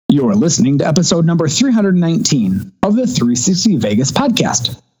You're listening to episode number 319 of the 360 Vegas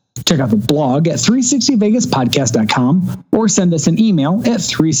podcast. Check out the blog at 360vegaspodcast.com or send us an email at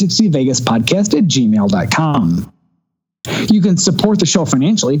 360vegaspodcast@gmail.com. You can support the show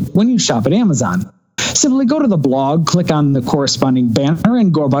financially when you shop at Amazon. Simply go to the blog, click on the corresponding banner,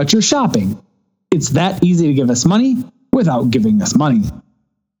 and go about your shopping. It's that easy to give us money without giving us money.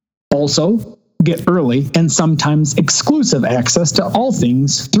 Also, get early and sometimes exclusive access to all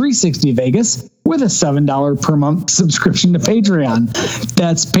things 360 Vegas with a $7 per month subscription to Patreon.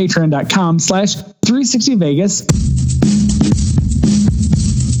 That's patreon.com/360Vegas.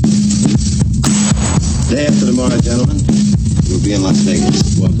 Day after tomorrow, gentlemen, we'll be in Las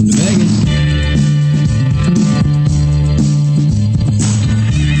Vegas. Welcome to Vegas.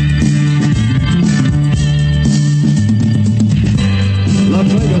 Las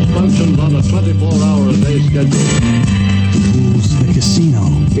Vegas functions on a 24-hour-a-day schedule. Pools, the casino.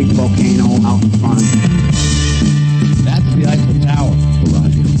 Big volcano out in front. That's the Eiffel Tower.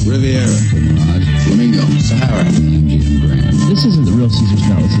 Bellagio, Riviera, the Mirage, Flamingo, Sahara, and the MGM Grand. This isn't the real Caesar's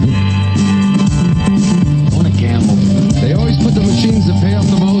Palace, is it? I want to gamble. They always put the machines that pay off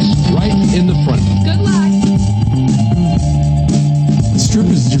the most right in the front. Good luck. The Strip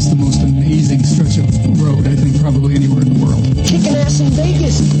is just the most amazing stretch of road, I think, probably anywhere in the world. Kicking ass in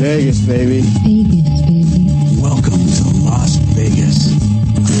Vegas. Vegas, baby. Vegas, baby. Welcome to Las Vegas.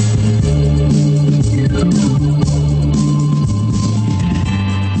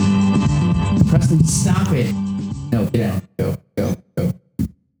 Preston, stop it. No, get out. Go.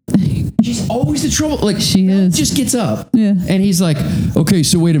 She's always the trouble. Like, She is. Just gets up. Yeah. And he's like, okay,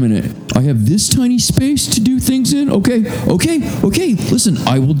 so wait a minute. I have this tiny space to do things in. Okay. Listen,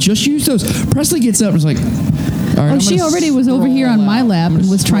 I will just use those. Presley gets up and is like, all right, Oh, she already was over here on my lap and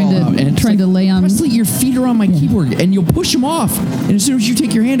was trying to lay on. Presley, your feet are on my keyboard, and you'll push them off. And as soon as you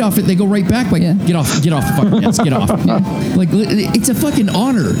take your hand off it, they go right back. Like, Yeah. get off the fucking desk, get off. Like, it's a fucking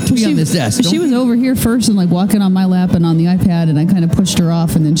honor to be on this desk. She was over here first and like walking on my lap and on the iPad, and I kind of pushed her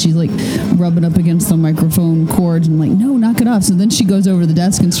off, and then she's like rubbing up against the microphone cords and like, no, knock it off. So then she goes over to the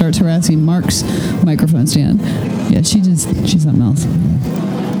desk and starts harassing Mark's microphone stand. Yeah, she's something else.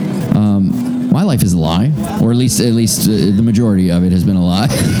 My life is a lie, or at least the majority of it has been a lie.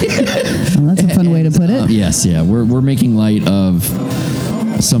 Well, that's a fun way to put it. Yes, yeah, we're making light of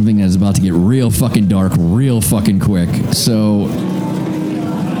something that is about to get real fucking dark, real fucking quick. So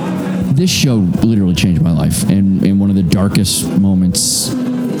this show literally changed my life, and in one of the darkest moments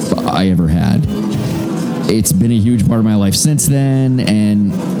I ever had. It's been a huge part of my life since then,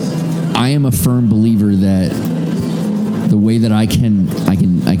 and I am a firm believer that the way that I can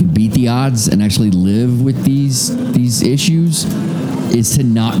beat the odds and actually live with these issues is to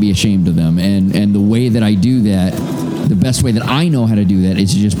not be ashamed of them. And the way that I do that, the best way that I know how to do that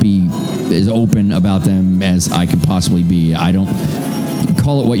is to just be as open about them as I could possibly be. I don't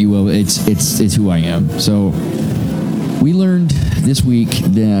call it what you will. It's who I am. So we learned this week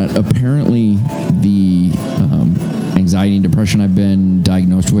that apparently the anxiety and depression I've been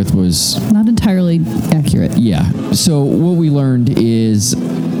diagnosed with was Not entirely accurate. yeah. So what we learned is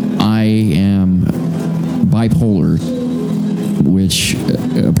I am bipolar, which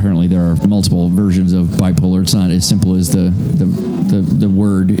apparently there are multiple versions of bipolar. It's not as simple as the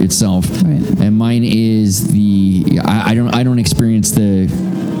word itself. Right. And mine is I don't experience the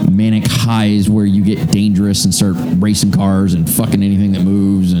manic highs where you get dangerous and start racing cars and fucking anything that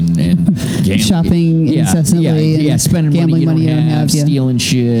moves and Shopping incessantly and spending gambling money you don't have, yeah. stealing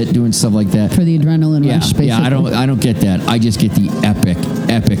shit, doing stuff like that. For the adrenaline rush, basically. Yeah, I don't get that. I just get the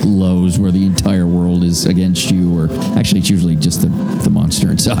epic lows where the entire world is against you, or actually it's usually just the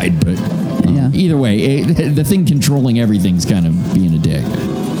monster inside. But Yeah. either way, the thing controlling everything's kind of being a dick.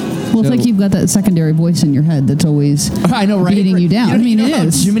 Well, it's like you've got that secondary voice in your head that's always I know, right? beating you down. You know it how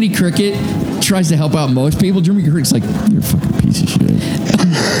is. Jiminy Cricket tries to help out most people. Jiminy Cricket's like, you're a fucking piece of shit.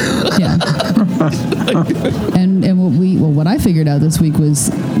 Yeah. and what I figured out this week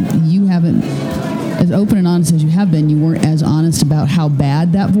was you haven't, as open and honest as you have been, you weren't as honest about how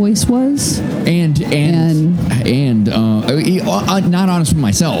bad that voice was. And not honest with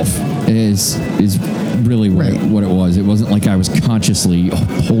myself is really what it was. It wasn't like I was consciously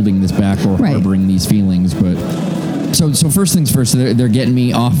holding this back or harboring these feelings, but so first things first, they're getting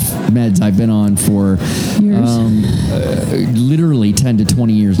me off meds I've been on for literally 10 to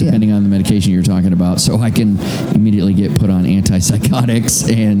 20 years, depending on the medication you're talking about, so I can immediately get put on antipsychotics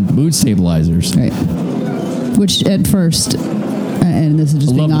and mood stabilizers. Right. Which at first, and this is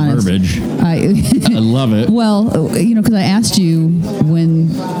just being honest. I love the verbiage. I love it. Well, because I asked you when,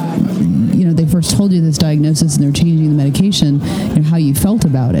 they first told you this diagnosis and they're changing the medication, how you felt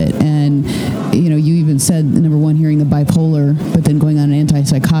about it. And, you even said, number one, hearing the bipolar, but then going on an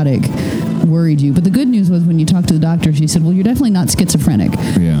antipsychotic worried you. But the good news was when you talked to the doctor, she said, well, you're definitely not schizophrenic.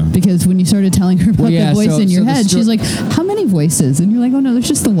 Yeah. Because when you started telling her about the voice in your head, she's like, how many voices? And you're like, oh, no, there's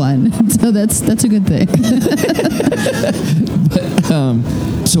just the one. So that's a good thing.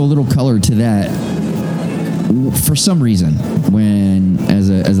 But, so a little color to that. For some reason, when as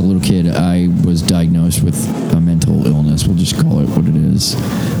a little kid, I was diagnosed with a mental illness. We'll just call it what it is.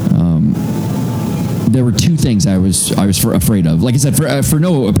 There were two things I was afraid of. Like I said, for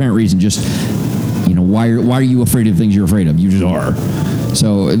no apparent reason. Just why are you afraid of things you're afraid of? You just are.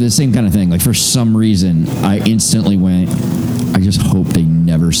 So the same kind of thing. Like for some reason, I instantly went, I just hope they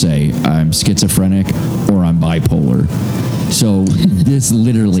never say I'm schizophrenic or I'm bipolar. So this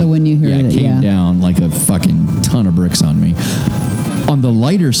literally so when you hear it, came down like a fucking ton of bricks on me. On the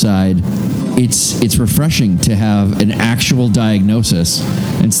lighter side, it's refreshing to have an actual diagnosis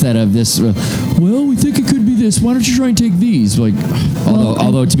instead of this, well, we think it could be this. Why don't you try and take these? Like,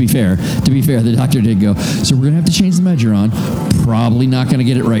 although to be fair, the doctor did go, so we're going to have to change the med you're on. Probably not going to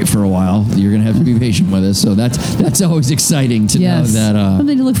get it right for a while. You're going to have to be patient with us. So that's always exciting to know that.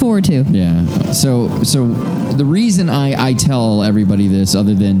 Something to look forward to. Yeah. So the reason I tell everybody this,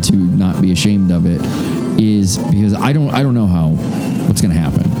 other than to not be ashamed of it, is because I don't know what's going to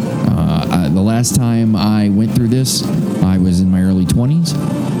happen. The last time I went through this, I was in my early 20s,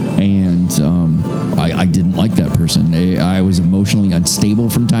 and I didn't like that person. I was emotionally unstable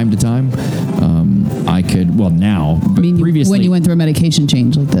from time to time. Now, but previously, when you went through a medication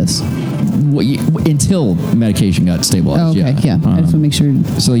change like this, until medication got stabilized. Oh, okay, yeah. I just want to make sure.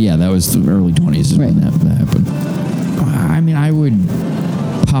 So yeah, that was the early 20s is when that happened. I mean, I would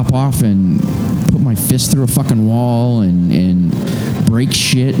pop off and put my fist through a fucking wall and break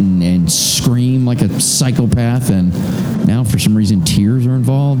shit and scream like a psychopath, and now for some reason tears are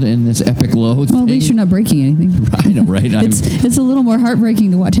involved in this epic low thing. Well, at least you're not breaking anything. I know, right? It's a little more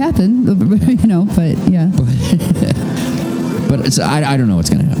heartbreaking to watch happen, but yeah. But I don't know what's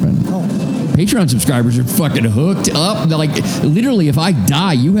going to happen. Patreon subscribers are fucking hooked up. Like, literally, if I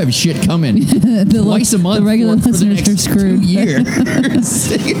die, you have shit coming twice a month. The regular listeners are screwed. 2 years.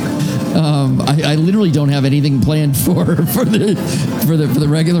 I literally don't have anything planned for the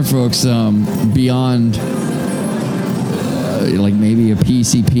regular folks beyond like maybe a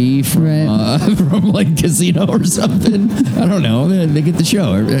PCP from like Casino or something. I don't know. They get the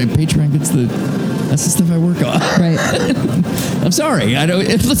show. Patreon gets that's the stuff I work on. Right. I'm sorry. I don't.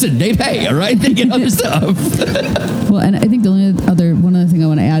 Listen, they pay. All right, they get other stuff. Well, and I think the only one other thing I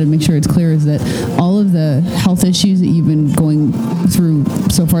want to add and make sure it's clear is that all of the health issues that you've been going through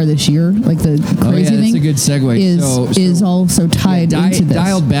so far this year, like the crazy thing, that's a good segue. Is also tied into this.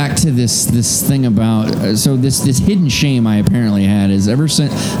 Dialed back to this thing about this hidden shame I apparently had is ever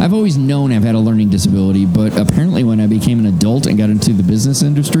since I've always known I've had a learning disability, but apparently when I became an adult and got into the business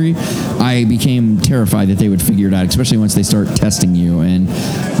industry, I became terrified that they would figure it out, especially once they start testing you. And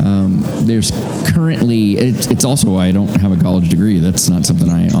there's currently it's also why I don't have a college degree. That's not something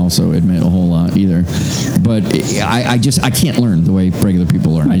I also admit a whole lot either. But I can't learn the way regular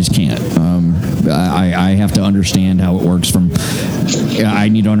people learn. I just can't. I have to understand how it works I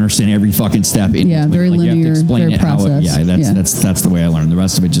need to understand every fucking step. Very linear. You have to explain it process. That's the way I learn. The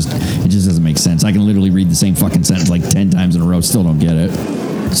rest of it just doesn't make sense. I can literally read the same fucking sentence like 10 times in a row, still don't get it.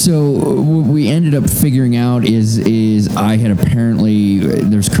 So what we ended up figuring out is I had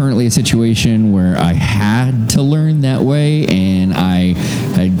there's currently a situation where I had to learn that way, and I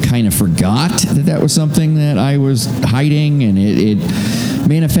had kind of forgot that was something that I was hiding, and it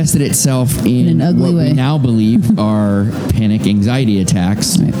manifested itself in an ugly way. We now believe are panic anxiety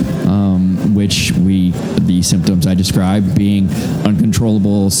attacks, which the symptoms I described being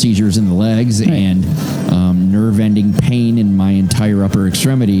uncontrollable seizures in the legs and nerve-ending pain in my entire upper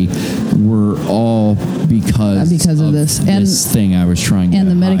extremity were all because of this thing I was trying to hide.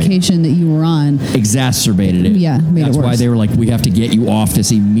 And the medication that you were on exacerbated it. Yeah, made That's it worse. why they were like, we have to get you off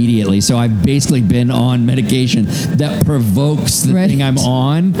this immediately. So I've basically been on medication that provokes the thing I'm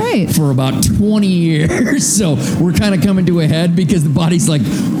on for about 20 years. So we're kind of coming to a head because the body's like,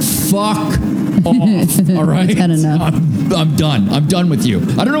 fuck off. All right? It's had enough. I'm done. I'm done with you.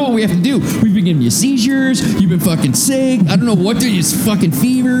 I don't know what we have to do. We've been giving you seizures. You've been fucking sick. I don't know what you fucking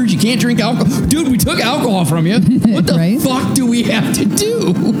fevers. You can't drink alcohol. Dude, we took alcohol from you. What the fuck do we have to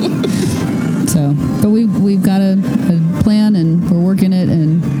do? So, but we've got a plan and we're working it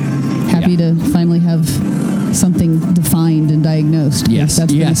and happy to finally have something defined named and diagnosed. Yes,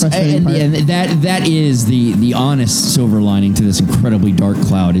 That's been the yes, frustrating part. and that is the honest silver lining to this incredibly dark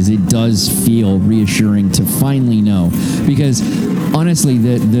cloud. Is it does feel reassuring to finally know, because honestly,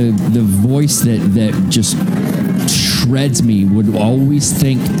 the voice that just shreds me would always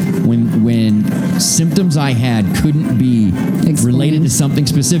think when symptoms I had couldn't be Explained. related to something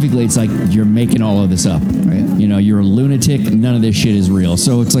specifically, it's like you're making all of this up. Right. You know, you're a lunatic. None of this shit is real.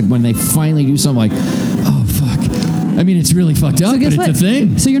 So it's like when they finally do something like, oh fuck. I mean, it's really fucked up, but guess it's what? a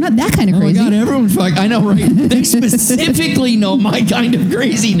thing. So you're not that kind of crazy. Oh my God, everyone fuck. I know, right? They specifically know my kind of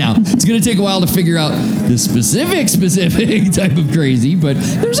crazy now. It's going to take a while to figure out the specific type of crazy, but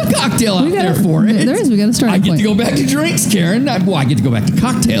there's a cocktail out there for it. There is. We got to start. I get to go back to drinks, Karen. I get to go back to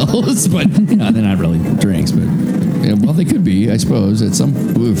cocktails, but they're not really drinks, but well, they could be, I suppose. At some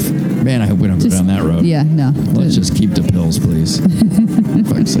oof. Man, I hope we don't go down that road. Yeah, no. Let's just keep the pills, please. For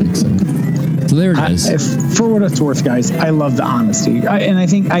fuck's sake. So there it is. For what it's worth, guys, I love the honesty, and I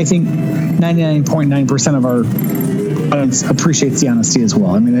think 99.9% of our audience appreciates the honesty as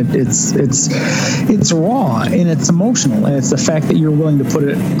well. I mean, it's raw and it's emotional, and it's the fact that you're willing to put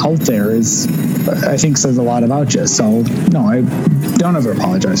it out there is, I think, says a lot about you. So no, I don't ever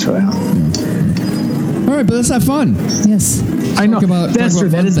apologize for that. All right, but let's have fun. Yes. I know that's true.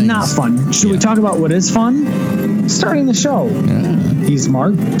 That is things. not fun. Should we talk about what is fun? Starting the show. Yeah. He's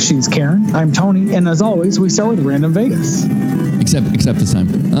Mark. She's Karen. I'm Tony. And as always, we start with Random Vegas. Except this time.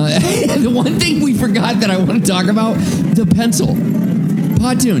 The one thing we forgot that I want to talk about, the pencil.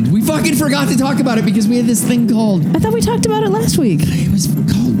 Podtunes. We fucking forgot to talk about it because we had this thing called... I thought we talked about it last week. It was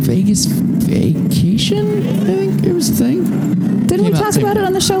called Vegas Vacation, I think it was a thing. Didn't we talk about it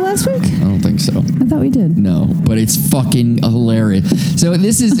on the show last week? I don't think so. I thought we did. No, but it's fucking hilarious. So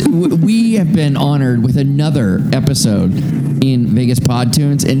this is, we have been honored with another episode in Vegas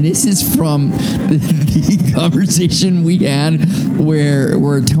Podtunes, and this is from the conversation we had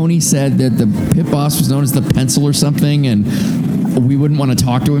where Tony said that the pit boss was known as the pencil or something, and we wouldn't want to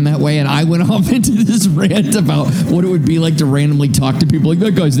talk to him that way. And I went off into this rant about what it would be like to randomly talk to people like,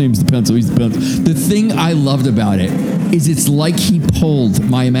 that guy's name's the pencil, he's the pencil. The thing I loved about it is it's like he pulled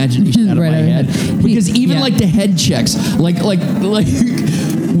my imagination out of Right, my head. Because even like the head checks, like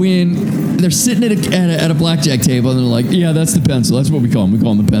when they're sitting at a blackjack table and they're like, yeah, that's the pencil. That's what we call him. We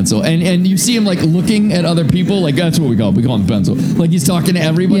call him the pencil. And you see him like looking at other people like, that's what we call him. We call him the pencil. Like he's talking to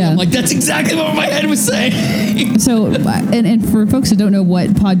everybody. Yeah. I'm like, that's exactly what my head was saying. So, and for folks that don't know what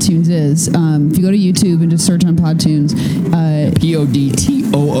Podtunes is, if you go to YouTube and just search on Podtunes, Podtoons.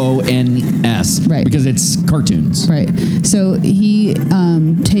 Right. Because it's cartoons. Right. So he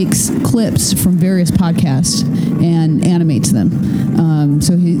takes clips from various podcasts and animates them.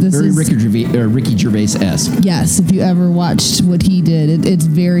 So this Very is Ricky Gervais-esque. Yes, if you ever watched what he did, it's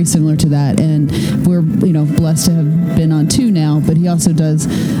very similar to that, and we're blessed to have been on two now. But he also does.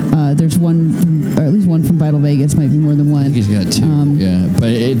 There's one, or at least one from Vital Vegas, might be more than one. He's got two. Yeah,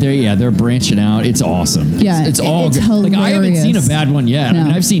 but they're branching out. It's awesome. Yeah, it's all it's good. hilarious. Like I haven't seen a bad one yet. No. I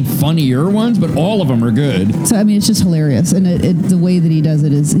mean, I've seen funnier ones, but all of them are good. So I mean, it's just hilarious, and the way that he does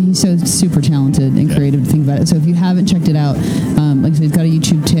it is he's so super talented and creative to think about it. So if you haven't checked it out, like I said, he's got a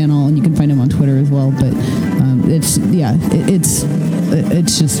YouTube channel, and you can find him on Twitter as well. But it's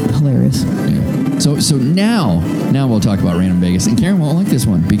just hilarious. Yeah. So now we'll talk about Random Vegas, and Karen won't like this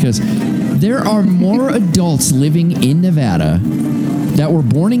one because there are more adults living in Nevada that were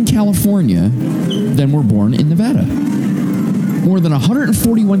born in California than were born in Nevada. More than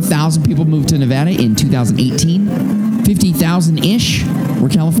 141,000 people moved to Nevada in 2018. 50,000-ish were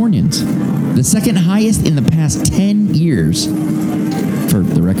Californians. The second highest in the past 10 years. For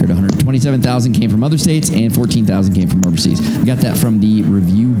the record, 127,000 came from other states and 14,000 came from overseas. I got that from the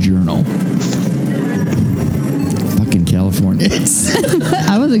Review Journal. Fucking Californians.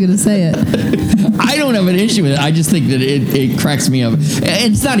 I wasn't going to say it. I don't have an issue with it. I just think that it cracks me up.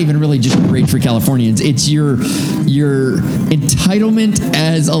 And it's not even really just great for Californians. It's your entitlement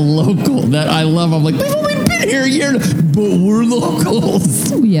as a local that I love. I'm like, we've only been here a year, but we're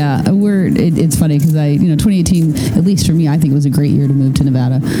locals. Yeah, it's funny because 2018, at least for me, I think it was a great year to move to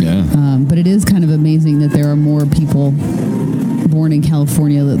Nevada. Yeah. But it is kind of amazing that there are more people born in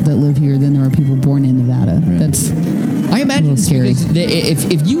California that live here than there are people born in Nevada. Right. That's I imagine it's scary.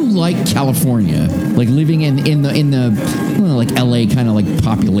 if you like California, like living in the like LA kind of like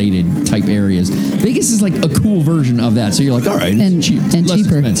populated type areas, Vegas is like a cool version of that. So you're like, all right, it's and cheap, and less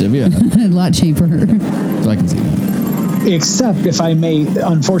cheaper, expensive, yeah, a lot cheaper. So I can see that. Except, if I may,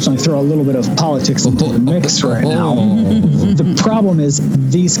 unfortunately, throw a little bit of politics into the mix right now. The problem is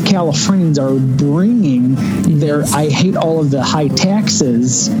these Californians are bringing their "I hate all of the high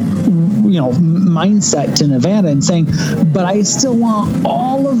taxes," mindset to Nevada and saying, "But I still want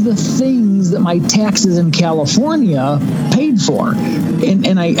all of the things that my taxes in California paid for."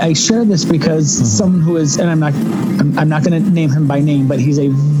 And I share this because someone who is, and I'm not going to name him by name, but he's a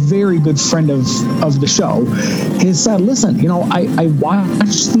very good friend of the show, has said, "Listen, I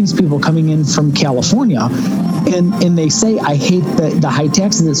watch these people coming in from California, and they say, I hate the high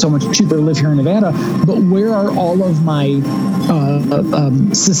taxes. It's so much cheaper to live here in Nevada. But where are all of my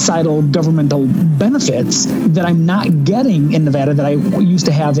societal governmental benefits that I'm not getting in Nevada that I used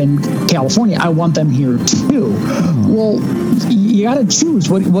to have in California? I want them here too." Well, you got to choose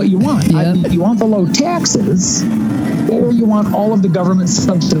what you want. Yep. You want the low taxes, or you want all of the government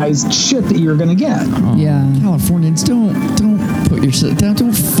subsidized shit that you're going to get. Yeah. Californians, don't put yourself down.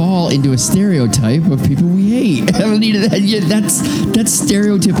 Don't fall into a stereotype of people we hate. I don't need that. Yeah, that's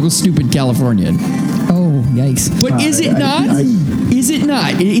stereotypical stupid Californian. Oh, yikes. But is it not? Is it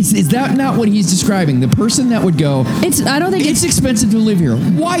not? Is that not what he's describing? The person that would go, I don't think it's expensive to live here.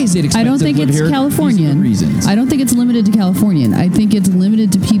 Why is it expensive I don't think to live it's here? Californian. These are the reasons. I don't think it's limited to Californian. I think it's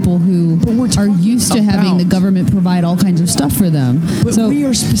limited to people who are used to having the government provide all kinds of stuff for them. But we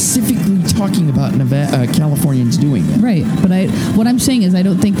are specifically talking about Californians doing that. Right. But what I'm saying is I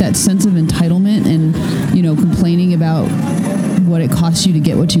don't think that sense of entitlement and, complaining about what it costs you to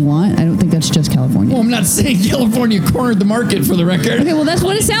get what you want, I don't think that's just California. Well, I'm not saying California cornered the market, for the record. Okay, well, that's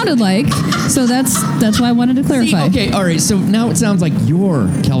what it sounded like. So that's why I wanted to clarify. See, okay, all right. So now it sounds like you're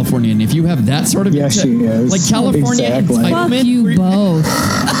Californian. If you have that sort of... Yes, she is. Like California Exactly. entitlement. Fuck you both.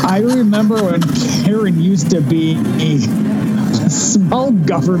 I remember when Karen used to be a small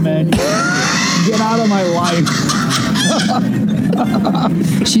government. Get out of my life.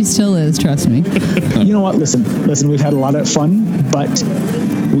 She still is, trust me. You know what? Listen, we've had a lot of fun, but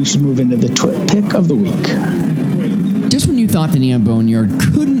we should move into the twit pick of the week. Just when you thought the Neon Boneyard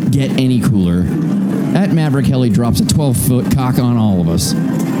couldn't get any cooler, that Maverick Heli drops a 12-foot cock on all of us,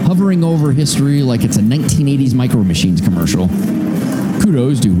 hovering over history like it's a 1980s Micro Machines commercial.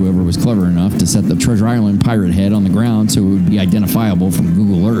 Kudos to whoever was clever enough to set the Treasure Island pirate head on the ground so it would be identifiable from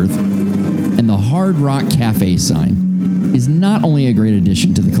Google Earth. And the Hard Rock Cafe sign is not only a great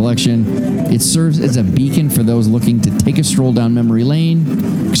addition to the collection, it serves as a beacon for those looking to take a stroll down memory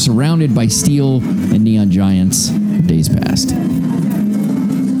lane, surrounded by steel and neon giants of days past.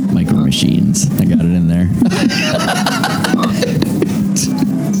 Micro Machines. I got it in there.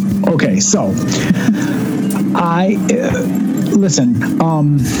 Okay, so listen.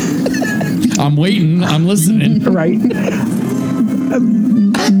 I'm waiting. I'm listening. Right.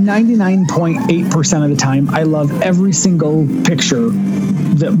 99.8% of the time, I love every single picture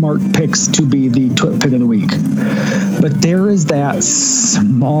that Mark picks to be the twit pick of the week. But there is that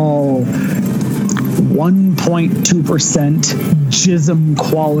small 1.2% jism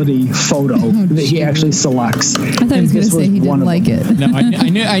quality photo that he actually selects. I thought he was going to say he didn't like it. No,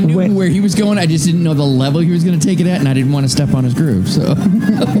 I knew where he was going. I just didn't know the level he was going to take it at, and I didn't want to step on his groove. So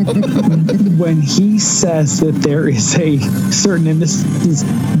when he says that there is a certain, and this is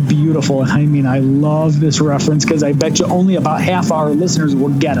beautiful, I mean, I love this reference because I bet you only about half our listeners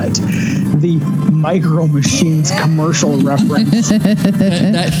will get it. The Micro Machines commercial reference.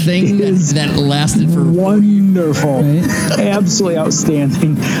 that thing that lasted for wonderful, right? Absolutely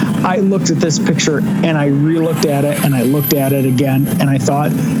outstanding. I looked at this picture and I re-looked at it and I looked at it again and I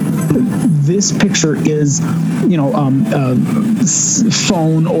thought, this picture is,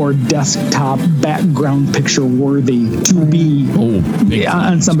 phone or desktop background picture worthy to be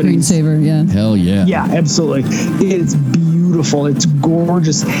on somebody's screensaver. Yeah. Hell yeah. Yeah, absolutely. It's beautiful. It's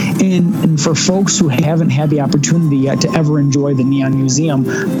gorgeous. And for folks who haven't had the opportunity yet to ever enjoy the Neon Museum,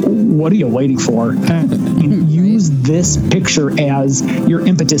 what are you waiting for? Use this picture as your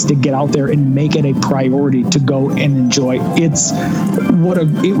impetus to get out there and make it a priority to go and enjoy.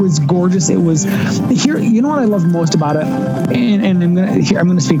 It was gorgeous. It was here. You know what I love most about it? And I'm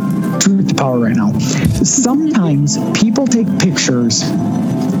gonna speak truth to power right now. Sometimes people take pictures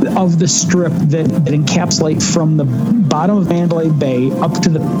of the strip that encapsulate from the bottom of Mandalay Bay up to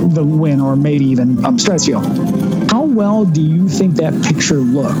the Wynn, or maybe even Strasfield. How well do you think that picture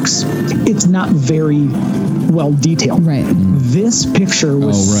looks? It's not very well detailed. Right. this picture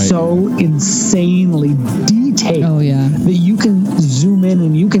was so insanely detailed that you can zoom in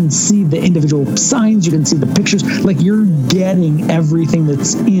and you can see the individual signs, you can see the pictures, like you're getting everything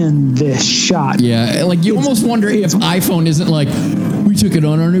that's in this shot. Yeah, like you almost wonder if iPhone isn't like, we took it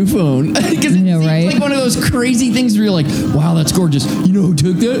on our new phone. Because it's like one of those crazy things where you're like, wow, that's gorgeous. You know who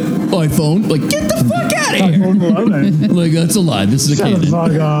took that? iPhone. Like, get the fuck out of here. iPhone 11. Like, that's a lie. This is a Shut canon. the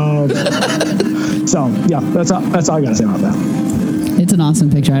fuck up. So, yeah, that's all I got to say about that. It's an awesome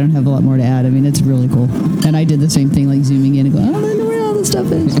picture. I don't have a lot more to add. I mean, it's really cool. And I did the same thing, like zooming in and going, I don't know where all this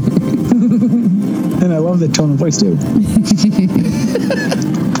stuff is. And I love the tone of voice, too.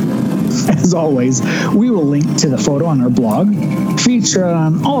 As always, we will link to the photo on our blog, feature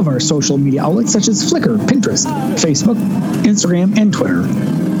on all of our social media outlets such as Flickr, Pinterest, Facebook, Instagram, and Twitter.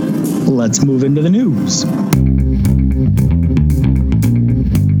 Let's move into the news.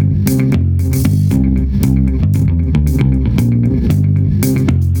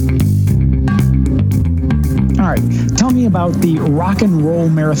 All right, tell me about the Rock and Roll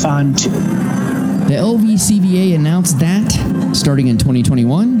Marathon 2. The LVCVA announced that, starting in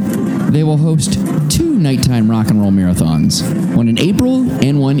 2021, they will host 2 nighttime rock and roll marathons, one in April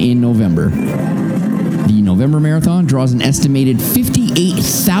and one in November. The November marathon draws an estimated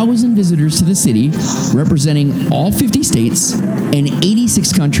 58,000 visitors to the city, representing all 50 states and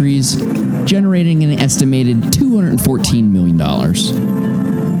 86 countries, generating an estimated $214 million.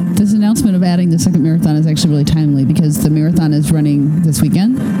 This announcement of adding the second marathon is actually really timely because the marathon is running this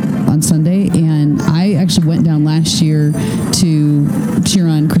weekend on Sunday, and I actually went down last year to cheer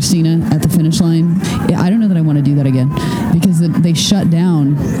on Christina at the finish line. I don't know that I want to do that again because they shut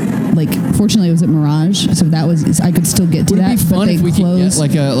down. Like, fortunately, it was at Mirage, so that was I could still get to that. Would it be fun if we closed.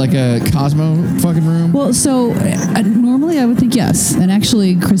 could get like a Cosmo fucking room? Well, so normally I would think yes, and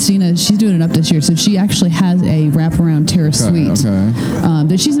actually Christina, she's doing it up this year, so she actually has a wraparound terrace suite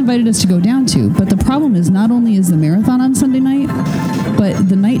that she's invited us to go down to. But the problem is, not only is the marathon on Sunday night, but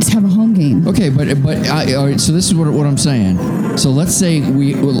the Knights have a home game. Okay, but all right, so this is what I'm saying. So let's say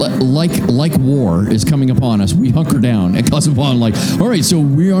we like war is coming upon us. We hunker down and cause upon like, all right, so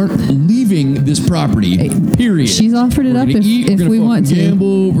we aren't leaving this property. Period. She's offered it up if we want to.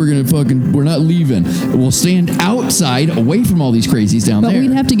 Gamble. We're not leaving. We'll stand outside, away from all these crazies down there. But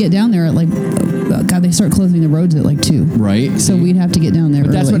we'd have to get down there at like, God, they start closing the roads at like 2. Right. So we'd have to get down there.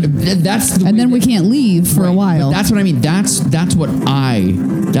 That's early. Then we can't leave for a while. But that's what I mean. That's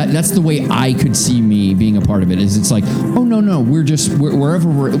the way I could see me being a part of it. Is it's like, oh no,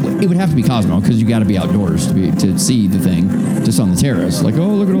 wherever it would have to be Cosmo because you got to be outdoors to see the thing just on the terrace. Like, oh,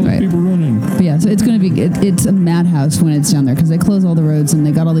 look at all these people running. But yeah, so it's going to be it's a madhouse when it's down there because they close all the roads and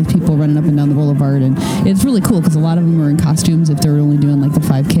they got all these people running up and down the boulevard, and it's really cool because a lot of them are in costumes if they're only doing like the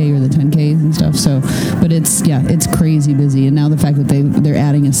 5K or the 10Ks and stuff. So, but it's crazy busy, and now the fact that they're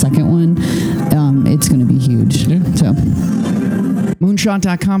adding a second one, it's going to be huge. Yeah. So.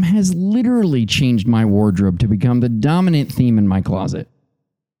 Moonshot.com has literally changed my wardrobe to become the dominant theme in my closet.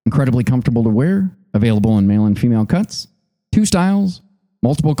 Incredibly comfortable to wear, available in male and female cuts, 2 styles,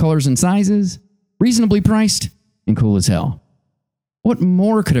 multiple colors and sizes, reasonably priced, and cool as hell. What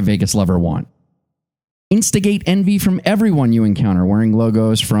more could a Vegas lover want? Instigate envy from everyone you encounter wearing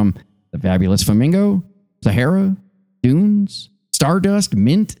logos from the Fabulous Flamingo, Sahara, Dunes, Stardust,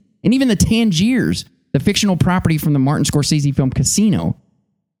 Mint, and even the Tangiers, the fictional property from the Martin Scorsese film Casino.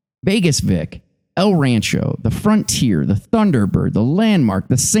 Vegas Vic, El Rancho, the Frontier, the Thunderbird, the Landmark,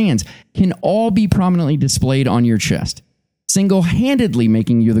 the Sands can all be prominently displayed on your chest, single-handedly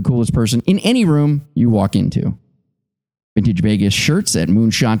making you the coolest person in any room you walk into. Vintage Vegas shirts at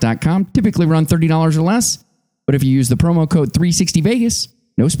Moonshot.com typically run $30 or less, but if you use the promo code 360Vegas,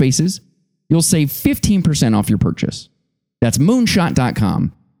 no spaces, you'll save 15% off your purchase. That's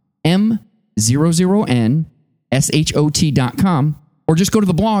Moonshot.com, MOONSHOT.com, or just go to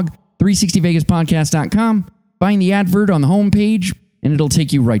the blog, 360vegaspodcast.com, find the advert on the homepage, and it'll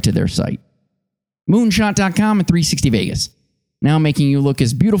take you right to their site. Moonshot.com and 360 Vegas, now making you look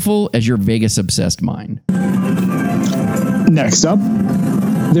as beautiful as your Vegas-obsessed mind. Next up,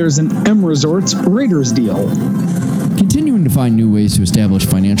 there's an M Resorts Raiders deal. Continuing to find new ways to establish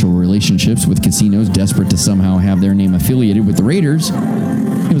financial relationships with casinos desperate to somehow have their name affiliated with the Raiders,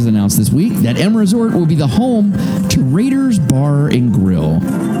 it was announced this week that M Resort will be the home to Raiders Bar and Grill.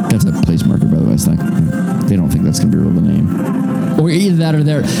 That's a place marker, by the way. They don't think that's going to be the name. Or either that or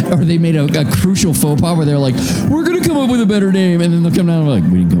they made a crucial faux pas where they're like, we're going to come up with a better name. And then they'll come down and be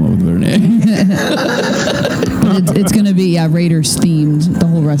like, we didn't come up with a better name. it's going to be Raiders themed. The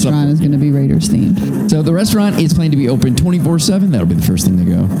whole restaurant is going to be Raiders themed. So the restaurant is planned to be open 24/7. That'll be the first thing to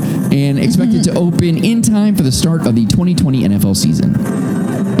go, and expected to open in time for the start of the 2020 NFL season.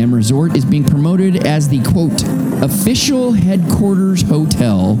 M Resort is being promoted as the, quote, official headquarters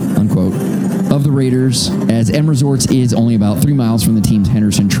hotel, unquote, of the Raiders, as M Resorts is only about 3 miles from the team's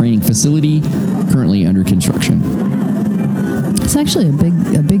Henderson training facility, currently under construction. It's actually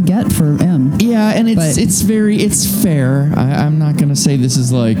a big get for M. Yeah, and it's fair. I'm not going to say this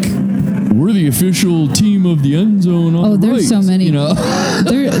is like, we're the official team of the end zone. There's so many. You know,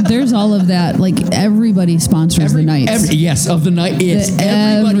 there's all of that. Like everybody sponsors the Knights. Yes, of the night. It's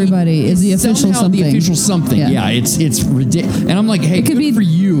everybody is the official something. The official something. Yeah, it's ridiculous. And I'm like, hey, it could be for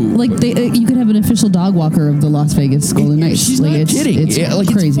you. Like you could have an official dog walker of the Las Vegas Golden Knights. She's like, not kidding. It's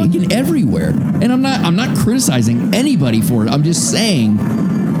crazy. It's fucking everywhere. And I'm not criticizing anybody for it. I'm just saying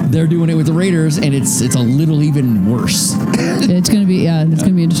they're doing it with the Raiders, and it's a little even worse. It's gonna be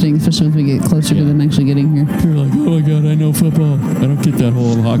interesting, especially as we get closer to them actually getting here. You're like, oh my god, I know football. I don't get that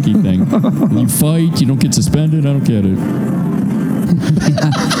whole hockey thing. You fight, you don't get suspended. I don't get it.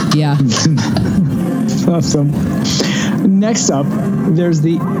 Yeah. Awesome. Next up, there's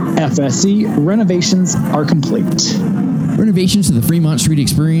the FSC. Renovations are complete. Renovations to the Fremont Street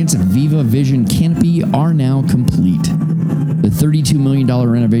Experience and Viva Vision Canopy are now complete. The $32 million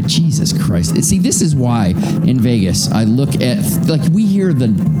renovation. Jesus Christ. See, this is why in Vegas, I look at, like, we hear the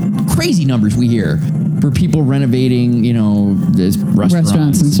crazy numbers we hear for people renovating, this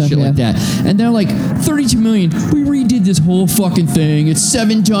restaurants and stuff, shit like that. And they're like, $32 million. We redid this whole fucking thing. It's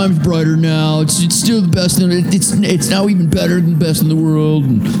 7 times brighter now. It's still the best. It's now even better than the best in the world.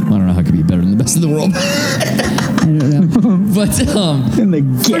 And I don't know how it could be better than the best in the world. I don't know. But in the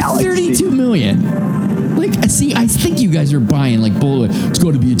galaxy. $32 million. Like, see, I think you guys are buying like bullet. It's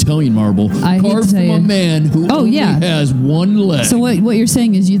going to be Italian marble carved from a man who only has one leg. So what you're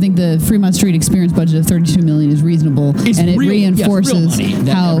saying is you think the Fremont Street Experience budget of $32 million is reasonable, and it reinforces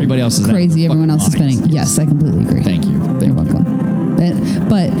how crazy everyone else is spending. Yes, I completely agree. Thank you. You're welcome.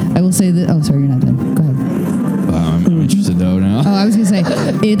 But I will say that. Oh, sorry, you're not done. Go ahead. I'm interested though now. Oh, I was gonna say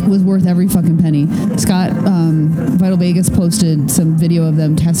it was worth every fucking penny. Scott, Vital Vegas posted some video of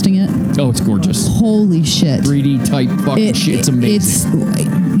them testing it. Oh, it's gorgeous. Holy shit. 3D type fucking shit. It's amazing.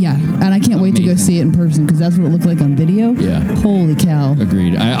 And I can't wait to go see it in person because that's what it looked like on video. Yeah. Holy cow.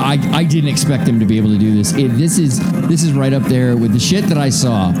 Agreed. I didn't expect them to be able to do this. This is right up there with the shit that I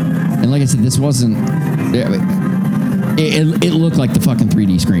saw. And like I said, this wasn't. It looked like the fucking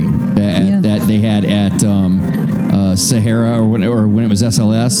 3D screen that they had at Sahara or when it was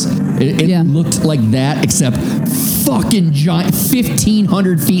SLS. It looked like that, except fucking giant,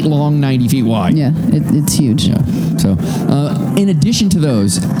 1,500 feet long, 90 feet wide. Yeah, it's huge. Yeah. So, in addition to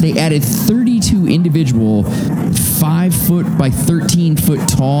those, they added 32 individual 5-foot by 13-foot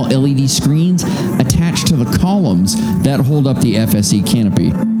tall LED screens attached to the columns that hold up the FSC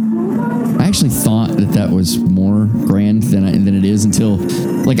canopy. I actually thought that was more grand than it is until,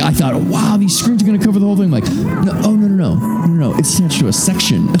 like, I thought, wow, these screens are going to cover the whole thing. Like, no, it's attached to a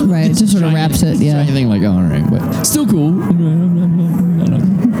section. Right, it just sort of wraps it, yeah. Anything like, oh, all right, but still cool.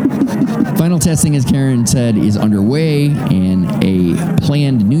 Final testing, as Karen said, is underway in a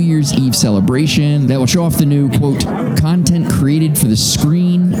planned New Year's Eve celebration that will show off the new, quote, content created for the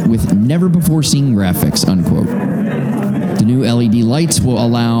screen with never-before-seen graphics, unquote. The new LED lights will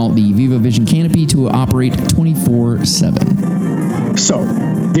allow the Viva Vision Canopy to operate 24/7. So,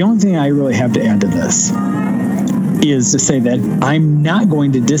 the only thing I really have to add to this is to say that I'm not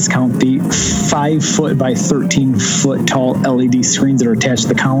going to discount the 5-foot by 13-foot tall LED screens that are attached to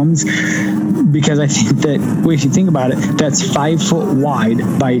the columns, because I think that, well, if you think about it, that's 5 foot wide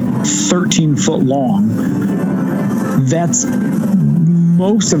by 13 foot long. That's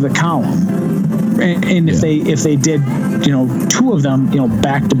most of the column. And if they did, 2 of them,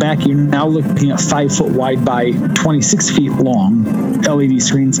 back to back, you're now looking at 5 foot wide by 26 feet long LED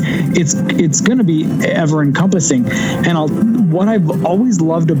screens. It's going to be ever encompassing. And what I've always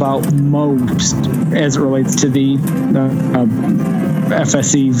loved about most as it relates to the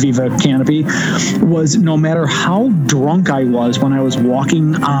FSC Viva Canopy was, no matter how drunk I was when I was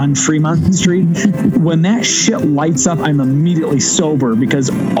walking on Fremont Street, when that shit lights up, I'm immediately sober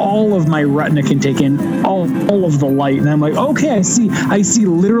because all of my retina can take in all of the light, and I'm like, okay, I see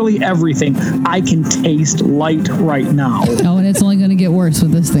literally everything. I can taste light right now. Oh, and it's only going to get worse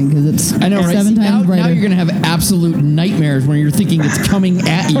with this thing because it's 7 times brighter. Now you're going to have absolute nightmares when you're thinking it's coming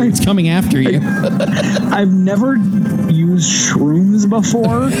at you. It's coming after you. I've never used shrooms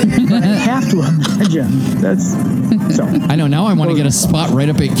before, but I have to imagine that's so. I know. Now I want to get a spot right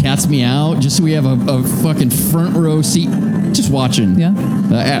up at Cat's Meow, just so we have a fucking front row seat, just watching. Yeah.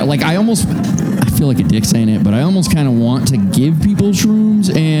 Like I feel like a dick saying it, but I almost kind of want to give people shrooms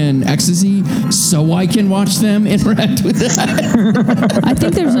and ecstasy so I can watch them interact with that. I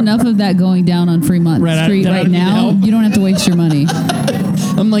think there's enough of that going down on Fremont Street right now. You don't have to waste your money.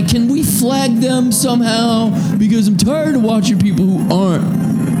 I'm like, can we flag them somehow? Because I'm tired of watching people who aren't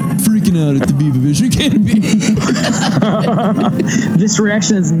freaking out at the Viva Vision Canopy. This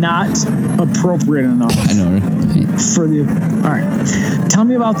reaction is not appropriate enough. I know, right? For the all right, tell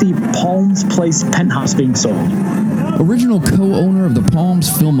me about the Palms Place penthouse being sold. Original co-owner of the Palms,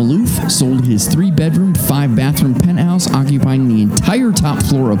 Phil Maloof, sold his 3-bedroom, 5-bathroom penthouse occupying the entire top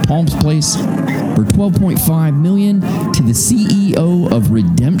floor of Palms Place for $12.5 million to the CEO of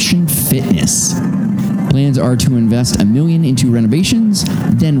Redemption Fitness. Plans are to invest $1 million into renovations,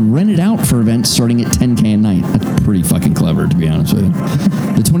 then rent it out for events starting at $10K a night. That's pretty fucking clever, to be honest with you.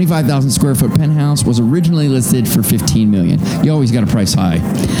 The 25,000 square foot penthouse was originally listed for $15 million. You always got to price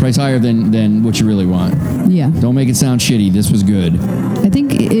higher than what you really want. Yeah. Don't make it sound shitty. This was good. I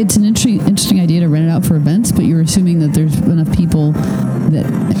think it's an interesting idea to rent it out for events, but you're assuming that there's enough people that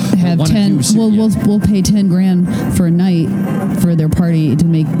have we'll pay 10 grand for a night for their party to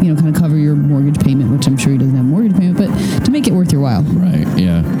make, kind of cover your mortgage payment, which I'm sure he doesn't have a mortgage payment, but to make it worth your while. Right,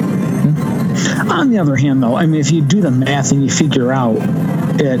 yeah. On the other hand, though, I mean, if you do the math and you figure out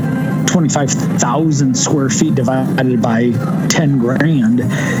at 25,000 square feet divided by 10 grand,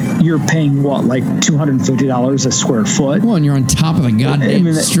 you're paying what, like $250 a square foot? Well, and you're on top of the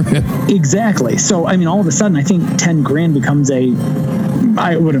goddamn strip. Exactly. So, I mean, all of a sudden, I think 10 grand becomes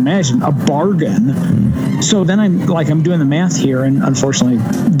I would imagine, a bargain. So then I'm doing the math here, and unfortunately,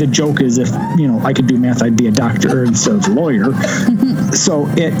 the joke is if I could do math, I'd be a doctor instead of a lawyer. So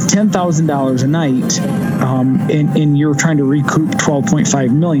at $10,000 a night, and you're trying to recoup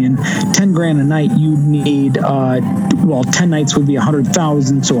 $12.5 million, 10 grand a night, you need 10 nights would be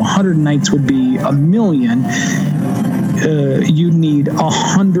 100,000, so 100 nights would be $1 million. You need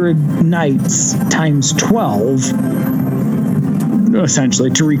 100 nights times 12. Essentially,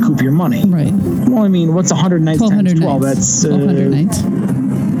 to recoup your money. Right. Well, I mean, what's 100 nights times 12? Nights. That's 1,200 nights.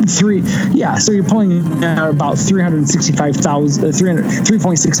 So you're pulling about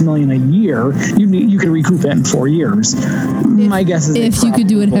 $3.6 million a year. You could recoup that in 4 years. My guess is if you could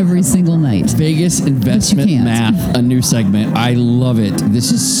do it every single night. Vegas investment math, a new segment. I love it.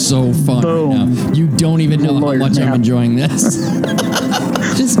 This is so fun right now. You don't even know how much I'm enjoying this.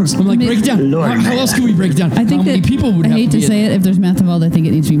 I'm like, break it down. How else can we break it down? I think how many people would I have hate to say it, if there's math involved, I think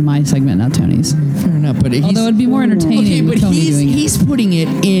it needs to be my segment, not Tony's. Fair enough, but although it'd be more entertaining. Okay, but with Tony doing he's putting it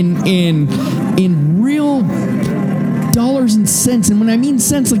in real dollars and cents, and when I mean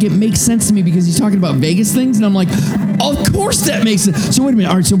cents, like it makes sense to me because he's talking about Vegas things, and I'm like, of course that makes sense. So wait a minute,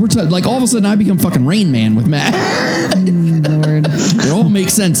 all right, so we're like all of a sudden I become fucking Rain Man with Matt. Lord, it all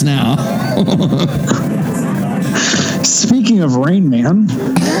makes sense now. Speaking of Rain Man,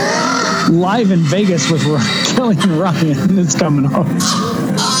 live in Vegas with Kelly and Ryan is coming up.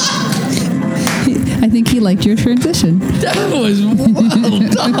 I think he liked your transition. That was well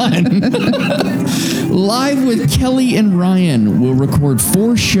done. Live with Kelly and Ryan will record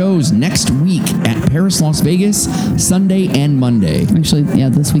 4 shows next week at Paris, Las Vegas, Sunday and Monday. Actually, yeah,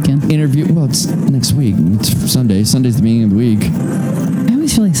 this weekend. Well, it's next week. It's Sunday. Sunday's the beginning of the week. I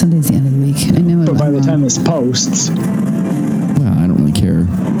always feel like Sunday's the end of the week. I know. But by the time this posts, well, I don't really care.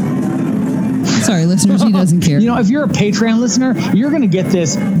 Sorry, listeners, he doesn't care. If you're a Patreon listener, you're going to get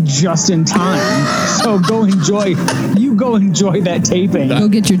this just in time. So go enjoy that taping. Go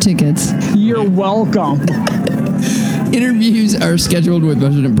get your tickets. You're welcome. Interviews are scheduled with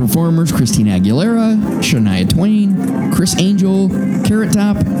resident performers Christina Aguilera, Shania Twain, Chris Angel, Carrot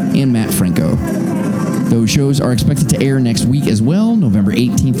Top, and Matt Franco. Those shows are expected to air next week as well, November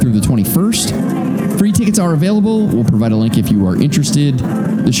 18th through the 21st. Free tickets are available. We'll provide a link if you are interested.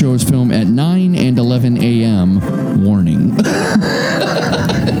 The show is filmed at 9 and 11 a.m. Warning.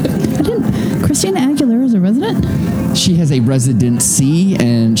 Christina Aguilera is a resident? She has a residency,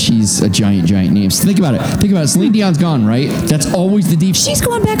 and she's a giant name. So think about it. Celine Dion's gone, right? That's always the deep. She's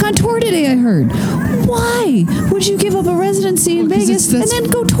going back on tour today, I heard. Why would you give up a residency in Vegas and then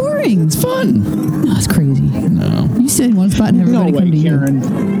go touring? It's fun. No, it's crazy. No. You sit in one spot and everybody come to Karen. you.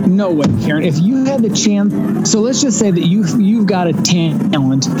 No way, Karen. If you had the chance, so let's just say that you've got a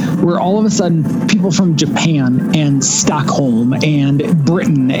talent where all of a sudden people from Japan and Stockholm and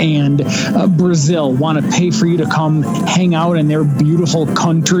Britain and Brazil want to pay for you to come hang out in their beautiful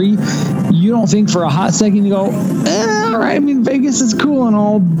country. you don't think for a hot second, you go, all right, I mean, Vegas is cool and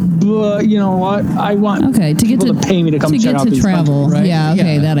all, but you know what? I want to get people to pay me to come check out these travel. Right? Yeah,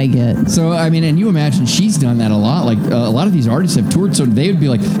 okay, that I get. So, I mean, and you imagine she's done that a lot. Like, a lot of these artists have toured, so they would be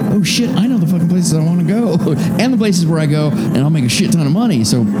like, oh, shit, I know the fucking places I want to go. And the places where I go, and I'll make a shit ton of money.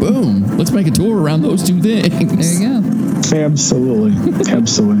 So, boom, let's make a tour around those two things. There you go. Absolutely.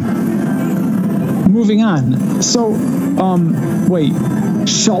 Absolutely. Moving on. So, wait,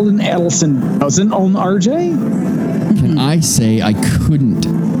 Sheldon Adelson doesn't own RJ? Can I say I couldn't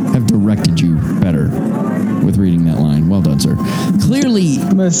have directed you better with reading that line? Well done, sir. Clearly,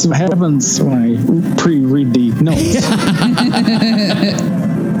 This happens when I pre-read the notes.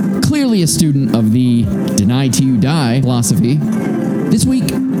 clearly a student of the deny till you die philosophy. This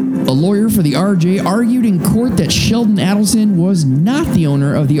week, a lawyer for the RJ argued in court that Sheldon Adelson was not the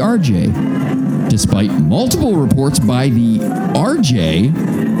owner of the RJ, despite multiple reports by the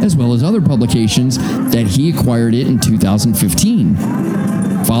RJ, as well as other publications, that he acquired it in 2015.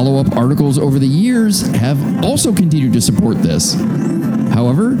 Follow-up articles over the years have also continued to support this.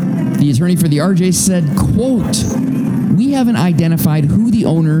 However, the attorney for the RJ said, quote, "We haven't identified who the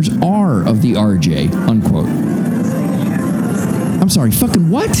owners are of the RJ," unquote. I'm sorry, fucking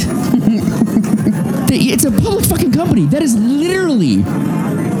what? It's a public fucking company. That is literally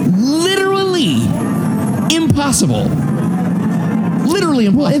impossible. Literally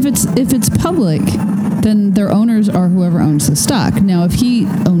impossible. Well, if it's public, then their owners are whoever owns the stock. Now, if he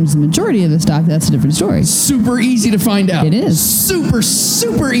owns the majority of the stock, that's a different story. Super easy to find out. It is. Super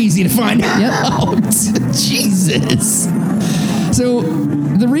easy to find out. Jesus. So,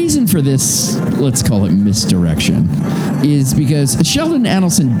 the reason for this, let's call it misdirection, is because Sheldon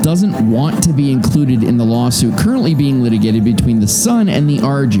Adelson doesn't want to be included in the lawsuit currently being litigated between the Sun and the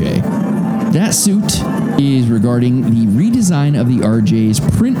RJ. That suit is regarding the redesign of the RJ's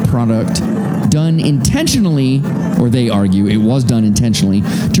print product done intentionally, or they argue it was done intentionally,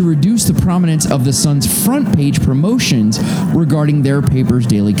 to reduce the prominence of the Sun's front page promotions regarding their paper's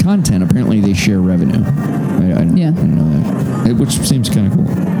daily content. Apparently they share revenue. I didn't know that, which seems kind of cool.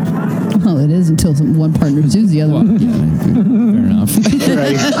 Well, it is until one partner sues the other one. Yeah, fair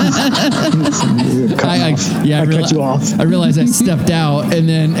enough. I cut you off. I realized I stepped out and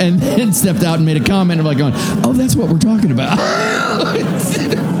then stepped out and made a comment of like going, oh, that's what we're talking about.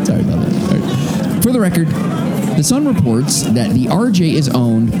 Sorry about that. Right. For the record, The Sun reports that the RJ is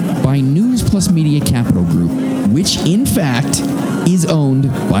owned by News Plus Media Capital Group, which in fact is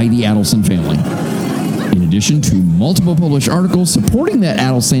owned by the Adelson family. In addition to multiple published articles supporting that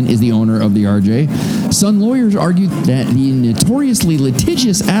Adelson is the owner of the RJ, Sun lawyers argued that the notoriously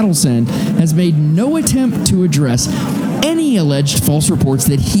litigious Adelson has made no attempt to address any alleged false reports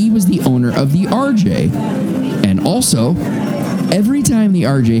that he was the owner of the RJ. And also, every time the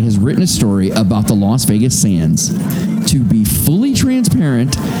RJ has written a story about the Las Vegas Sands, to be fully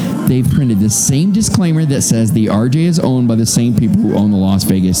transparent, they've printed the same disclaimer that says the RJ is owned by the same people who own the Las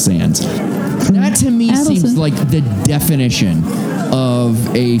Vegas Sands. That to me seems like the definition of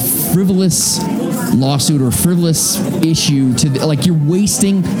a frivolous lawsuit or frivolous issue like you're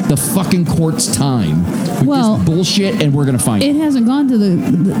wasting the fucking court's time with this bullshit, and we're gonna find it. It hasn't gone to the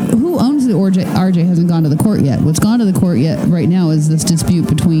who owns the RJ hasn't gone to the court yet. What's gone to the court yet right now is this dispute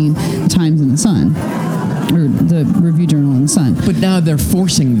between the Times and the Sun, or the Review Journal and the Sun. But now they're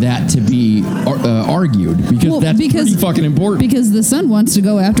forcing that to be argued because that's pretty fucking important. Because the Sun wants to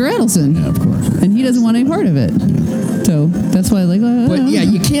go after Adelson. Yeah, of course. And he doesn't want any part of it. So that's why, But yeah,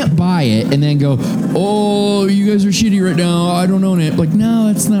 you can't buy it and then go, oh, you guys are shitty right now, I don't own it. Like, no,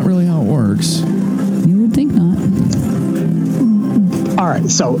 that's not really how it works. You would think not. All right,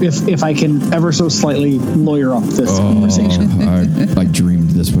 so if I can ever so slightly lawyer up this conversation. I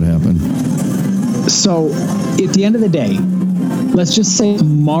dreamed this would happen. So, at the end of the day, let's just say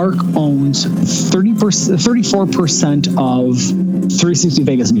Mark owns 34% of 360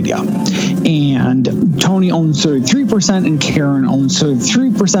 Vegas Media, and Tony owns 33%, and Karen owns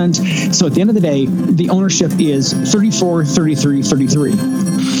 33%. So, at the end of the day, the ownership is 34, 33, 33.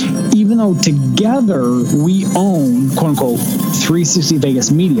 Even though together we own, quote unquote, 360 Vegas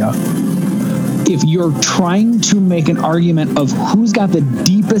Media, if you're trying to make an argument of who's got the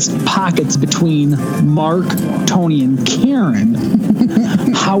deepest pockets between Mark, Tony, and Karen,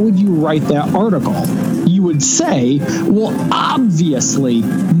 how would you write that article? You would say, well, obviously,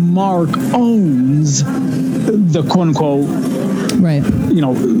 Mark owns the quote-unquote, right,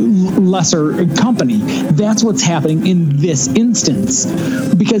 lesser company. That's what's happening in this instance.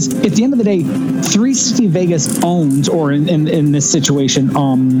 Because at the end of the day, 360 Vegas owns, or in this situation,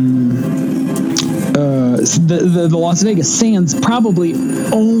 the Las Vegas Sands probably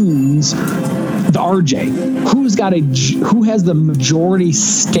owns the RJ. Who has the majority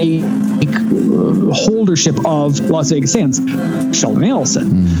stake holdership of Las Vegas Sands? Sheldon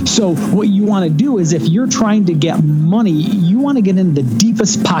Adelson. So what you want to do is, if you're trying to get money, you want to get in the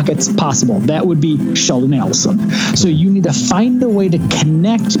deepest pockets possible. That would be Sheldon Adelson. So you need to find a way to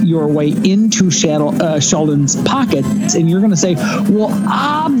connect your way into Sheldon's pockets, and you're going to say, well,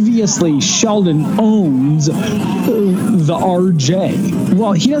 obviously Sheldon owns the RJ.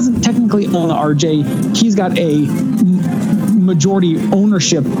 Well, he doesn't technically own the RJ. He's got a majority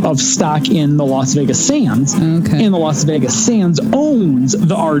ownership of stock in the Las Vegas Sands, and the Las Vegas Sands owns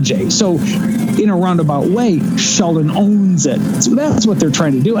the RJ. So in a roundabout way, Sheldon owns it. So that's what they're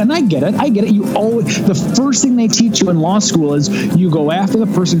trying to do. And I get it. The first thing they teach you in law school is you go after the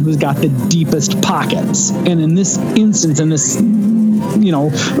person who's got the deepest pockets. And in this instance, in this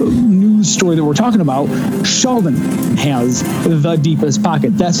news story that we're talking about, Sheldon has the deepest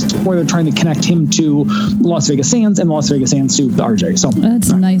pocket. That's where they're trying to connect him to Las Vegas Sands, and Las Vegas Sands to the RJ. So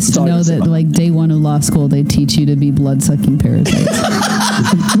that's nice to know that, like, day one of law school, they teach you to be blood-sucking parasites.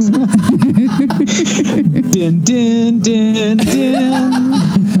 Din, din, din, din.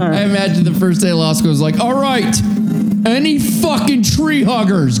 All right. I imagine the first day of law school is like, all right, any fucking tree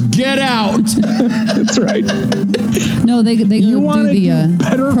huggers, get out. That's right. No, they do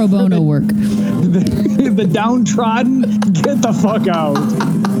the pro bono work. The downtrodden, get the fuck out.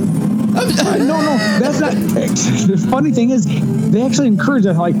 No, that's not. The funny thing is, they actually encourage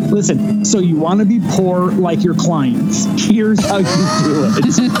us, like, listen, so you want to be poor like your clients. Here's how you do it.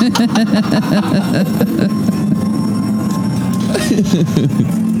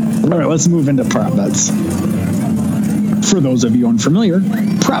 All right, let's move into prop bets. For those of you unfamiliar,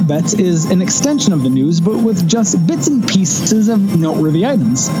 prop bets is an extension of the news, but with just bits and pieces of noteworthy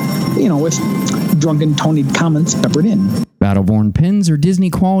items. With drunken Tony comments peppered in. Battleborn pins are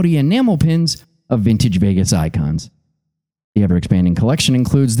Disney-quality enamel pins of vintage Vegas icons. The ever-expanding collection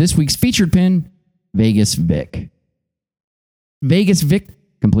includes this week's featured pin, Vegas Vic. Vegas Vic,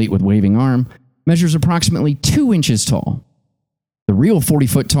 complete with waving arm, measures approximately 2 inches tall. The real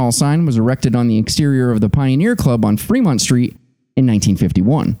 40-foot tall sign was erected on the exterior of the Pioneer Club on Fremont Street in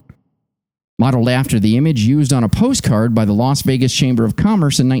 1951. Modeled after the image used on a postcard by the Las Vegas Chamber of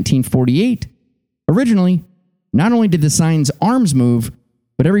Commerce in 1948, originally, not only did the sign's arms move,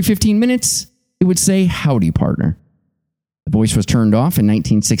 but every 15 minutes, it would say, "Howdy, partner." The voice was turned off in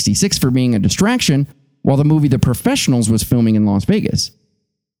 1966 for being a distraction while the movie The Professionals was filming in Las Vegas.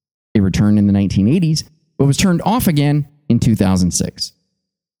 It returned in the 1980s, but was turned off again in 2006.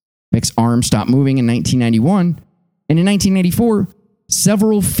 Vic's arm stopped moving in 1991, and in 1994,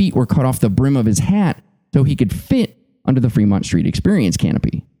 several feet were cut off the brim of his hat so he could fit under the Fremont Street Experience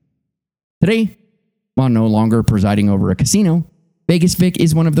canopy. Today, while no longer presiding over a casino, Vegas Vic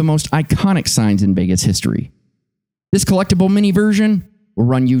is one of the most iconic signs in Vegas history. This collectible mini version will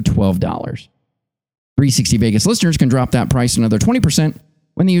run you $12. 360 Vegas listeners can drop that price another 20%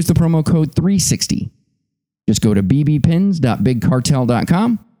 when they use the promo code 360. Just go to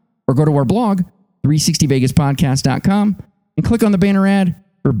bbpins.bigcartel.com or go to our blog, 360vegaspodcast.com, and click on the banner ad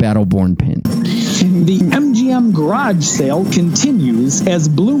for Battleborn pins. The MGM garage sale continues as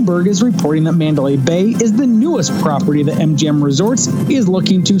Bloomberg is reporting that Mandalay Bay is the newest property that MGM Resorts is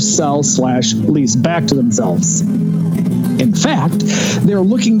looking to sell/lease back to themselves. In fact, they're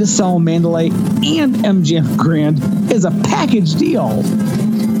looking to sell Mandalay and MGM Grand as a package deal.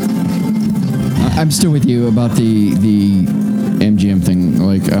 I'm still with you about the MGM thing.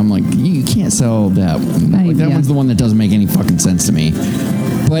 Like, I'm like, you can't sell that. That one's the one that doesn't make any fucking sense to me.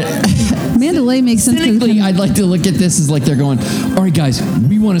 But Mandalay makes sense. Cynically, I'd like to look at this as like they're going, all right, guys,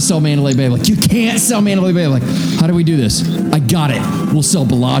 we want to sell Mandalay Bay. Like, you can't sell Mandalay Bay. Like, how do we do this? I got it. We'll sell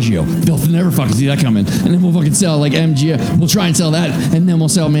Bellagio. They'll never fucking see that coming. And then we'll fucking sell like MGM. We'll try and sell that. And then we'll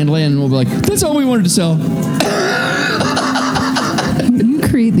sell Mandalay and we'll be like, that's all we wanted to sell. You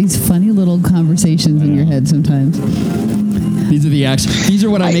create these funny little conversations in your head sometimes. These are the action. These are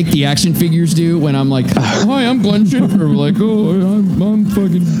what I make the action figures do when I'm like, hi, I'm Glenn Schiffer. Like, I'm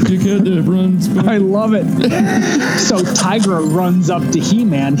fucking dickhead that runs. I love it. So Tigra runs up to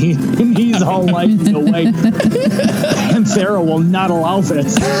He-Man, and he's all like, no way. And Sarah will not allow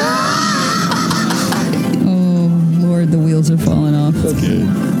this. Oh, Lord, the wheels are falling off. Okay.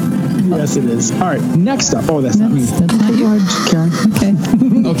 Yes, it is. All right, next up. Oh, that's not me. That's not you. Karen. Okay.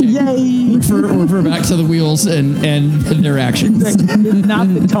 Okay. Yay. Refer back to the wheels and their actions.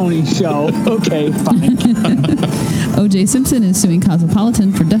 Not the Tony show. Okay, fine. O.J. Simpson is suing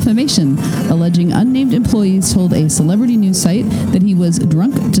Cosmopolitan for defamation, alleging unnamed employees told a celebrity news site that he was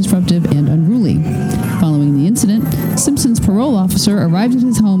drunk, disruptive, and unruly. Following parole officer arrived at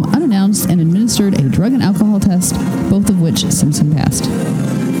his home unannounced and administered a drug and alcohol test, both of which Simpson passed.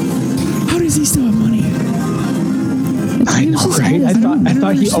 How does he still have money? I know, right? I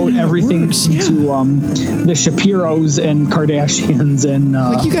thought he owed everything to the Shapiros and Kardashians and.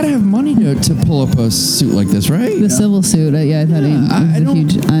 Like, you gotta have money to pull up a suit like this, right? The civil suit, I thought I it was a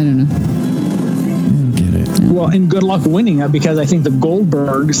huge. I don't know. I don't get it. Well, and good luck winning it because I think the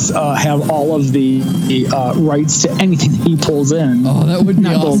Goldbergs have all of the rights to anything that he pulls in. Oh, that would be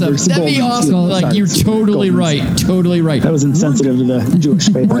Not awesome. Goldbergs, That'd be Goldbergs. awesome. Like, Sorry, you're totally Goldbergs. right. Totally right. That was insensitive to the Jewish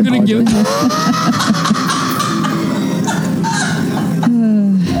faith. We're gonna give.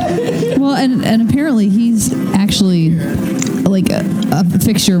 Well, and apparently he's actually like a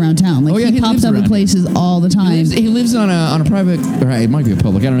fixture around town. Like he pops lives up around at places all the time. He lives on a private, or it might be a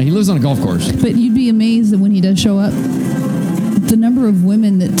public. I don't know. He lives on a golf course. But you'd be amazed that when he does show up, the number of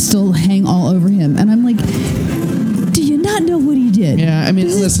women that still hang all over him. And I'm like, do you not know what he did? Yeah, I mean,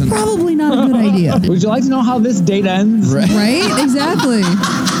 this listen. is probably not a good idea. Would you like to know how this date ends? Right? Exactly.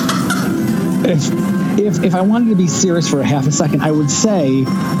 If I wanted to be serious for a half a second, I would say,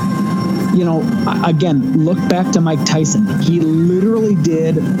 again, look back to Mike Tyson. He literally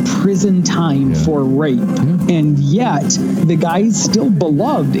did prison time for rape, and yet the guy's still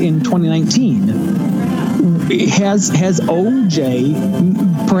beloved in 2019. Has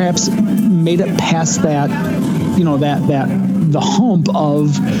OJ perhaps made it past that, the hump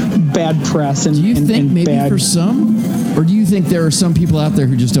of bad press and Do you think and maybe bad, for some, or do you think there are some people out there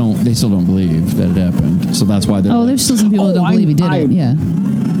who just they still don't believe that it happened? So that's why they're. Oh, there's still some people that don't believe he did it. Yeah.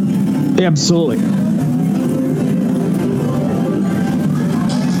 Absolutely.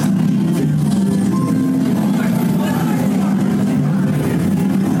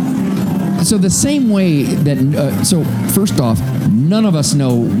 So the same way that, so first off, none of us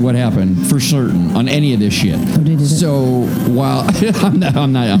know what happened for certain on any of this shit. they did it. So while I'm not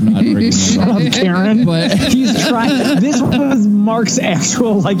arguing Shut up, Karen. But He's trying. This was Mark's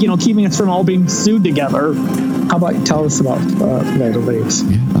actual, keeping us from all being sued together. How about you tell us about Vital Waves?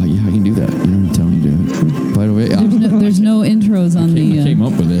 yeah, I can do that. You don't tell me to. By the way, There's no intros on I the came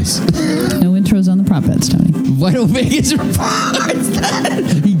up with this. no intros on the prop bets, Tony. Vital Vegas reports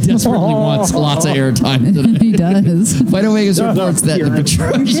that he desperately wants lots of airtime today. He does. Vital Vegas reports that the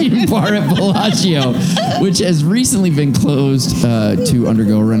Kieran. Petrosian bar at Bellagio, which has recently been closed to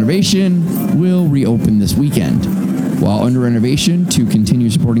undergo a renovation, will reopen this weekend. While under renovation, to continue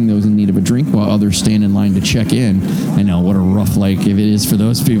supporting those in need of a drink while others stand in line to check in. I know, what a rough life it is for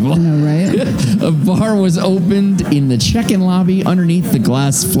those people. I know, right? A bar was opened in the check-in lobby underneath the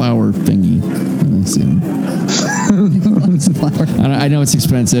glass flower thingy. Let's see. I know it's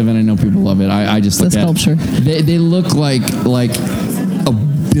expensive, and I know people love it. I just look The at sculpture. They look like a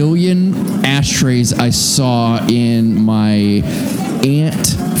billion ashtrays I saw in my aunt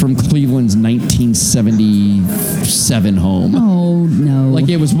from Cleveland's 1977 home. Oh no! Like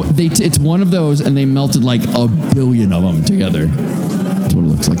it's one of those, and they melted like a billion of them together. That's what it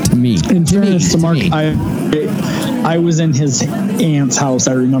looks like to me. In fairness to Mark, me. I was in his aunt's house.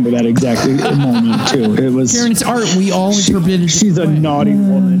 I remember that exact moment too. It was. Karen, it's art. We all interpreted it. She's a naughty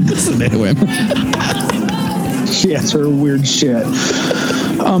woman. Anyway. She has her weird shit.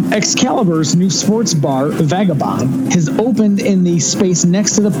 Excalibur's new sports bar, Vagabond, has opened in the space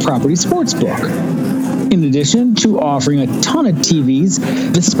next to the property sportsbook. In addition to offering a ton of TVs,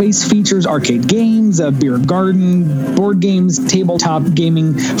 the space features arcade games, a beer garden, board games, tabletop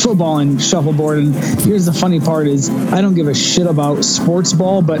gaming, football, and shuffleboard. And here's the funny part is I don't give a shit about sports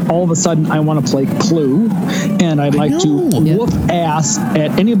ball, but all of a sudden I want to play Clue, and I'd like to whoop ass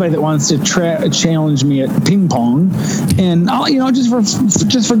at anybody that wants to challenge me at ping pong. And I'll,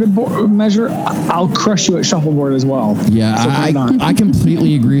 just for good measure, I'll crush you at shuffleboard as well. Yeah, So bring it on. I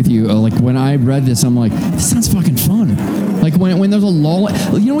completely agree with you. Like when I read this, I'm like, this sounds fucking fun. Like when there's a lull,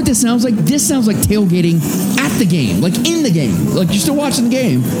 you know what this sounds like? This sounds like tailgating at the game, like in the game. Like you're still watching the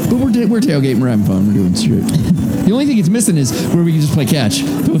game, but we're tailgating, we're having fun, we're doing shit. The only thing it's missing is where we can just play catch,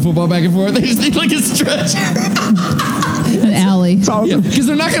 throw the football back and forth. They just need like a stretch. An alley. Yeah, because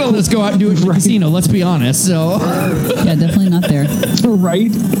they're not going to let us go out and do it in the casino. Let's be honest. So Yeah, definitely not there.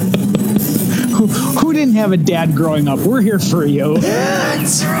 Right? Who didn't have a dad growing up? We're here for you.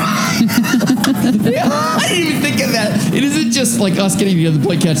 that's right. Yeah, I didn't even think of that. It isn't just like us getting together to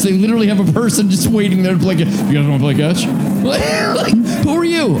play catch. They literally have a person just waiting there to play catch. You guys want to play catch? Like, who are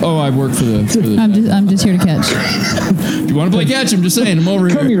you? Oh, I work for the. I'm just here to catch. You want to play catch? I'm just saying. I'm over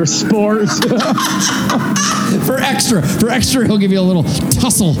Come here. here, sports. For extra, he'll give you a little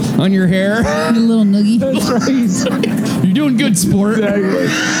tussle on your hair. A little noogie. That's right. You're doing good, sport. Exactly.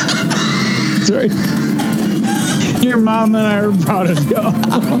 That's right. Your mom and I are proud of you.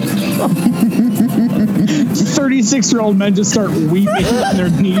 36-year-old men just start weeping on their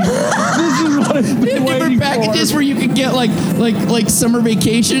knees. This is what I've been Different waiting packages for. where you could get like summer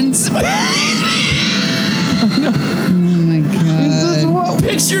vacations. Oh my Is this god. what,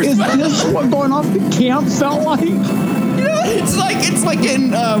 Pictures. is this what going off the camp felt like? It's like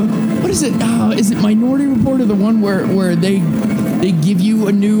in what is it? Is it Minority Report or the one where they give you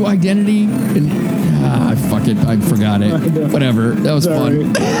a new identity and fuck it, I forgot it. Whatever, that was Sorry.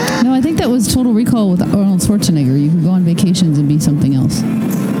 fun. No, I think that was Total Recall with Arnold Schwarzenegger. You could go on vacations and be something else.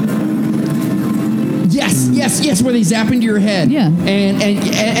 Yes, where they zap into your head. Yeah.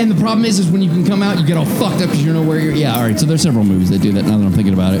 And the problem is when you can come out, you get all fucked up because you don't know where you're. Yeah, all right. So there's several movies that do that. Now that I'm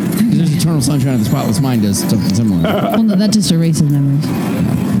thinking about it, 'cause there's Eternal Sunshine of the Spotless Mind does something similar. Well, no, that just erases memories.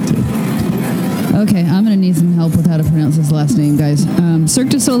 Okay, I'm going to need some help with how to pronounce his last name, guys. Cirque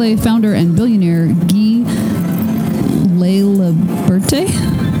du Soleil founder and billionaire Guy Laliberté?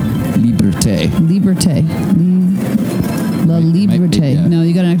 Liberté. La Liberté. yeah. No,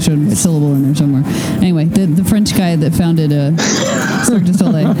 you got an extra syllable in there somewhere. Anyway, the French guy that founded Cirque du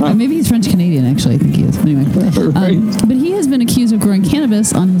Soleil. Maybe he's French-Canadian, actually. I think he is. Anyway. But he has been accused of growing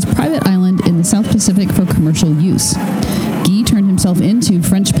cannabis on his private island in the South Pacific for commercial use. Guy turned himself into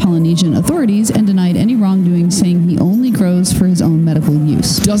French Polynesian authorities and denied any wrongdoing, saying he only grows for his own medical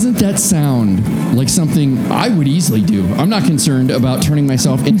use. Doesn't that sound like something I would easily do? I'm not concerned about turning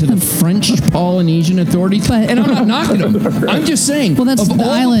myself into the French Polynesian authorities, But- and I'm not knocking them. I'm just saying. Well, that's of the all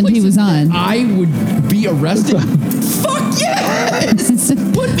island he places was on. that I would be arrested. Fuck yes!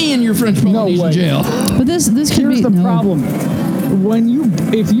 Put me in your French Polynesian way. jail. But this could Here's be the problem.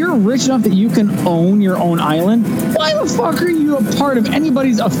 If you're rich enough that you can own your own island, why the fuck are you a part of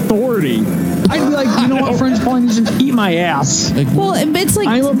anybody's authority? I'd be like, you know what, French Polynesians, eat my ass. Like, Well, it's like,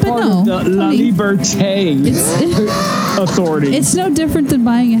 I'm a but part no, of the La Tony, Liberté authority. it's no different than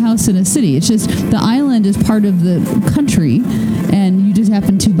buying a house in a city. It's just the island is part of the country, and you just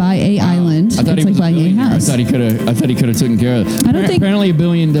happen to buy a island. I thought It's he like was a buying a billionaire. house. I thought he could have taken care of it. I don't think- Apparently, a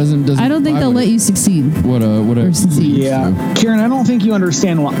billion doesn't. I don't think buy they'll what let it- you succeed. What a Or succeed. Yeah, Karen, I don't think you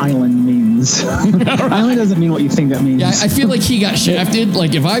understand what island means. Island doesn't mean what you think that means. Yeah, I feel like he got shafted.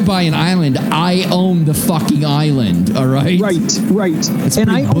 Like, if I buy an island, I own the fucking island. All right. Right. That's And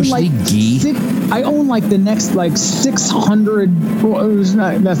pretty I own bush like league-y. I own like the next like 600. Well, it was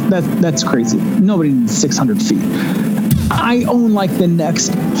not, that's crazy. Nobody needs 600 feet. I own like the next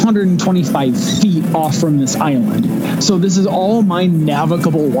 125 feet off from this island. So this is all my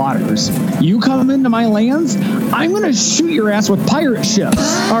navigable waters. You come into my lands, I'm going to shoot your ass with pirate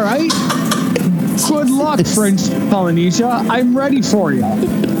ships. All right? Good luck, French Polynesia. I'm ready for you.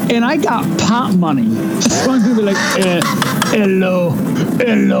 And I got pot money. So I'm going to be like, hello,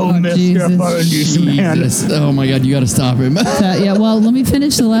 Mr. Jesus. Polynesian man. Jesus. Oh my God, you got to stop him. Yeah, well, let me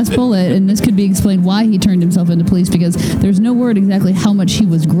finish the last bullet, and this could be explained why he turned himself into police, because there's no word exactly how much he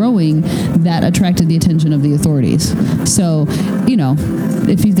was growing that attracted the attention of the authorities. So,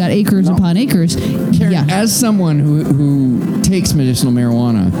 if he's got acres upon acres, Karen, yeah, as someone who takes medicinal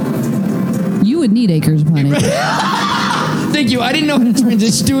marijuana, you would need acres upon acres. thank you. I didn't know how to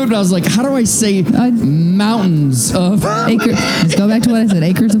transition to it, but I was like, how do I say mountains of? Acres. Let's go back to what I said,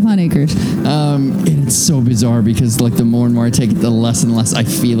 acres upon acres. And it's so bizarre because like the more and more I take it, the less and less I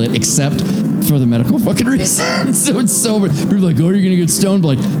feel it, except for the medical fucking reason. So it's so weird. People are like, oh, you're gonna get stoned.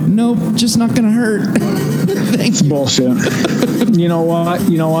 But like, nope, just not gonna hurt. Thank you. Bullshit. You know what?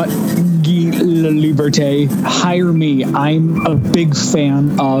 Guy Liberté, hire me. I'm a big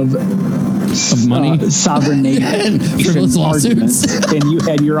fan of money? sovereign nation Frivolous lawsuits. arguments, and you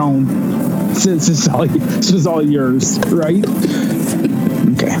had your own. This is all yours, right?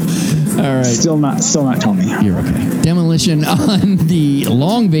 Okay. All right. Still not Tony. You're okay. Demolition on the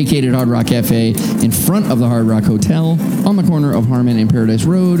long vacated Hard Rock Cafe in front of the Hard Rock Hotel on the corner of Harmon and Paradise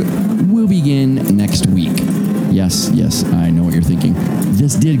Road will begin next week. Yes, I know what you're thinking.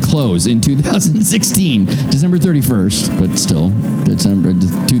 This did close in 2016, December 31st, but still, December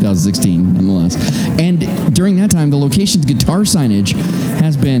 2016 nonetheless. And during that time, the location's guitar signage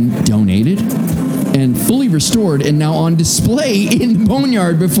has been donated and fully restored and now on display in the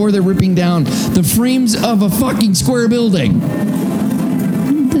Boneyard before they're ripping down the frames of a fucking square building.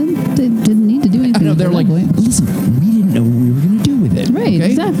 They didn't need to do anything. I know, they're at that like, point. listen, we didn't know what we were going to do with it. Right,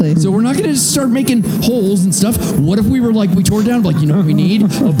 exactly. So we're not going to just start making holes and stuff. What if we were like, we tore down, like, you know what we need?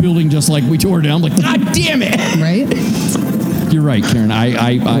 A building just like we tore down. Like, God damn it. Right? You're right, Karen.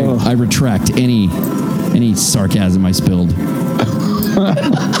 I retract any sarcasm I spilled.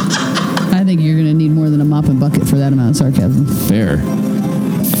 I think you're going to need more than a mop and bucket for that amount of sarcasm. Fair.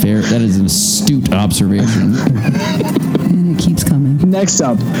 That is an astute observation. And it keeps coming. Next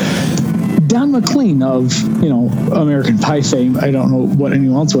up, Don McLean of, American Pie fame. I don't know what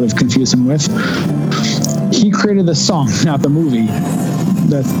anyone else would have confused him with. He created the song, not the movie.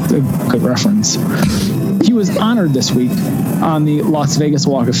 That's a good reference. He was honored this week on the Las Vegas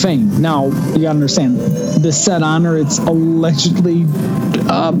Walk of Fame. Now, you gotta understand, this said honor, it's allegedly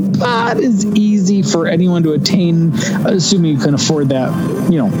about as easy for anyone to attain, assuming you can afford that,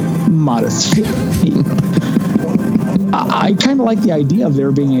 modest fee. I kind of like the idea of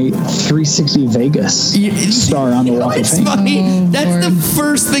there being a 360 Vegas star on the Walk of Fame. It's funny. That's Lord. the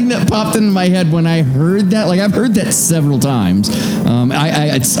first thing that popped into my head when I heard that. Like, I've heard that several times.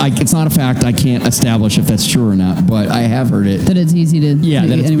 It's not a fact. I can't establish if that's true or not, but I have heard it. That it's easy to. Yeah,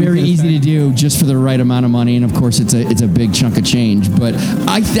 that it's anyone very can easy to start. do just for the right amount of money, and of course, it's a big chunk of change. But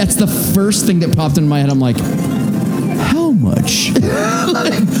that's the first thing that popped into my head. I'm like, how much?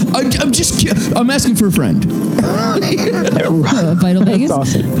 I'm asking for a friend. Vital Vegas.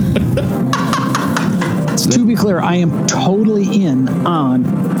 That's awesome. To be clear, I am totally in on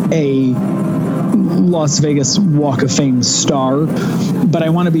a Las Vegas Walk of Fame star, but I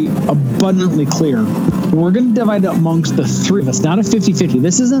want to be abundantly clear. We're going to divide it amongst the three of us, not a 50-50.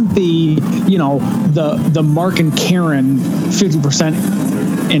 This isn't the Mark and Karen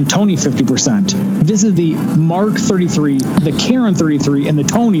 50% and Tony 50%. This is the Mark 33, the Karen 33, and the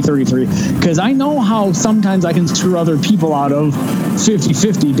Tony 33. Because I know how sometimes I can screw other people out of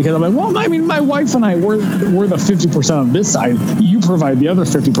 50-50 because I'm like, well, I mean, my wife and I, we're the 50% on this side. You provide the other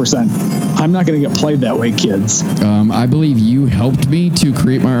 50%. I'm not going to get played that way, kids. I believe you helped me to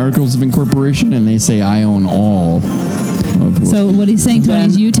create my articles of incorporation, and they say I own all. So what he's saying, Tony,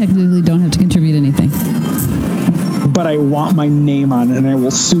 is Then- you technically don't have to contribute anything. But I want my name on it, and I will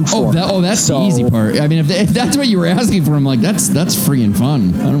sue for it. That's the easy part. I mean, if that's what you were asking for, I'm like, that's freaking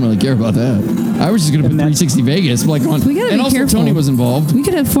fun. I don't really care about that. I was just going to put 360 Vegas. Like on, We gotta and be also careful. Tony was involved. We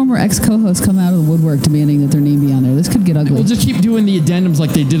could have former ex-co-hosts come out of the woodwork demanding that their name be on there. This could get ugly. We'll just keep doing the addendums like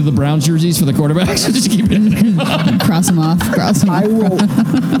they did to the Browns jerseys for the quarterbacks. Just keep it. Cross them off. Cross them off. I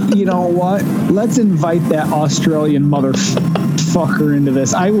will. You know what? Let's invite that Australian motherfucker into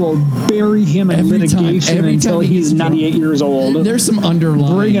this. I will bury him in Every time litigation until he he's gets 98 years old. There's some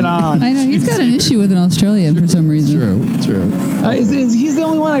underlying. Bring it on. I know he's got an issue with an Australian for some reason. True. He's the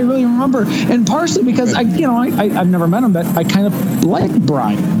only one I really remember, and partially because I've never met him, but I kind of like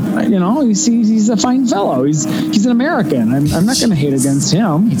Brian. He's a fine fellow. He's an American. I'm not going to hate against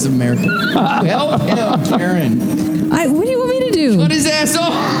him. He's American. Help him, Karen. What do you want me to do? Cut his ass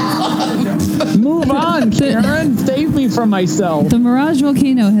off. Move on, Karen. Save me from myself. The Mirage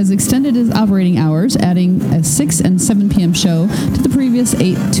Volcano has extended its operating hours, adding a 6 and 7 p.m. show to the previous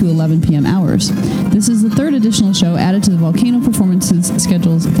 8 to 11 p.m. hours. This is the third additional show added to the Volcano performances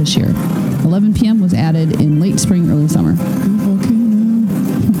schedules this year. 11 p.m. was added in late spring, early summer.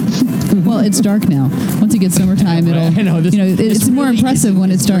 Well, it's dark now. Once it gets summertime, it's more really impressive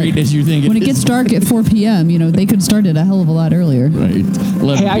when it's dark. great as you think it when it is. gets dark at 4 p.m., they could start it a hell of a lot earlier. Right.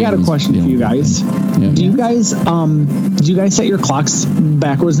 Hey, I got a question for you guys. Yeah. Do you guys set your clocks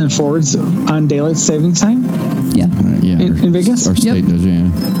backwards and forwards on daylight savings time? Yeah. Yeah. In Vegas? Our state Yep. does, yeah.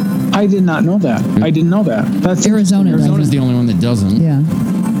 I did not know that. I didn't know that. That's Arizona Arizona's doesn't. the only one that doesn't. Yeah.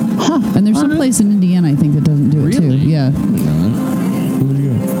 And there's some place in Indiana, I think, that doesn't do it too. Really? Yeah.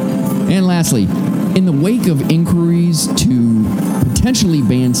 And lastly, in the wake of inquiries to potentially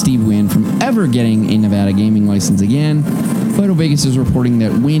ban Steve Wynn from ever getting a Nevada gaming license again, Vital Vegas is reporting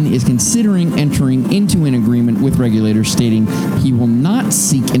that Wynn is considering entering into an agreement with regulators stating he will not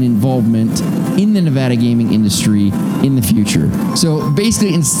seek an involvement in the Nevada gaming industry in the future. So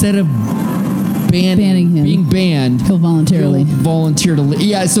basically, instead of Banning him. being banned, He'll voluntarily. volunteer to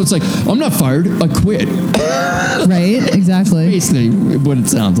yeah, so it's like, I'm not fired, I quit. Right? Exactly. Basically what it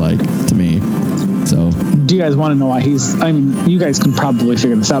sounds like to me. So Do you guys want to know why you guys can probably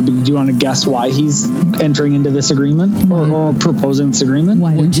figure this out, but do you want to guess why he's entering into this agreement or proposing this agreement?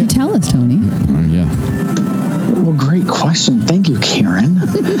 Why don't you tell us, Tony? yeah. Well, great question. Thank you, Karen.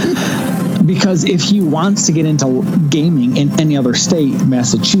 Because if he wants to get into gaming in any other state,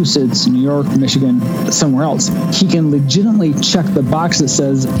 Massachusetts, New York, Michigan, somewhere else, he can legitimately check the box that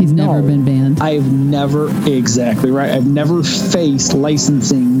says He's never been banned. I've never faced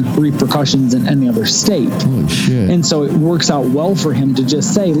licensing repercussions in any other state. Holy shit. And so it works out well for him to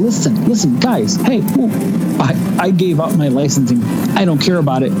just say, listen, guys, hey, I gave up my licensing. I don't care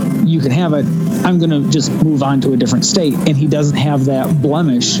about it. You can have it. I'm going to just move on to a different state, and he doesn't have that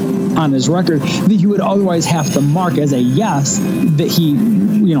blemish on his record that you would otherwise have to mark as a yes, that he,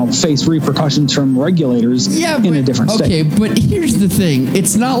 face repercussions from regulators in a different state. Okay, but here's the thing.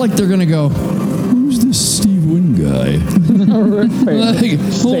 It's not like they're going to go, who's this Steve Wynn guy?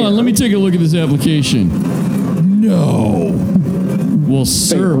 Hold on, let me take a look at this application. No. Well,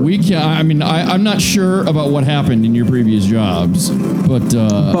 sir, we can't. I mean, I'm not sure about what happened in your previous jobs, but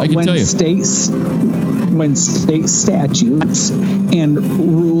I can tell you. When state statutes and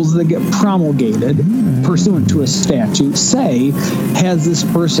rules that get promulgated pursuant to a statute say, has this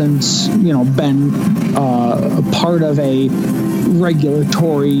person, been a part of a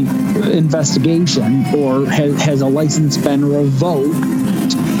regulatory investigation, or has a license been revoked,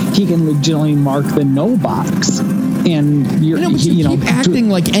 he can legitimately mark the no box. And you keep acting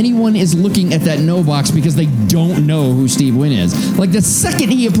like anyone is looking at that no box because they don't know who Steve Wynn is. Like the second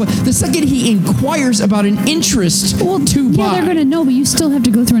he inquires about an interest to buy, they're going to know, but you still have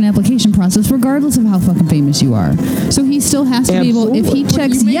to go through an application process regardless of how fucking famous you are. So he still has to be able, if he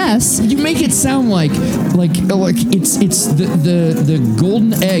checks yes. You make it sound like it's the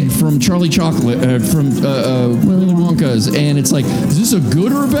golden egg from Charlie Chocolate from Willy Wonka's, and it's like, is this a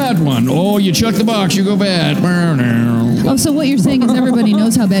good or a bad one? Oh, you check the box, you go bad. Oh, so what you're saying is everybody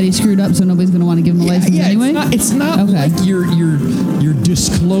knows how bad he screwed up, so nobody's going to want to give him a license anyway? It's not like you're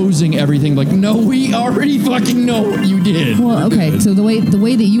disclosing everything. Like, no, we already fucking know what you did. Well, okay, so the way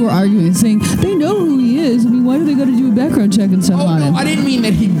that you were arguing is saying, they know who he is. I mean, why do they got to do a background check and stuff on him? I didn't mean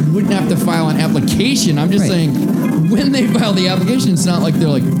that he wouldn't have to file an application. I'm just saying, when they file the application, it's not like they're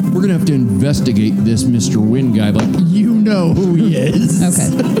like, we're going to have to investigate this Mr. Wynn guy. Like, you know who he is. Okay,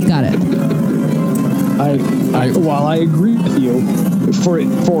 got it. While I agree with you,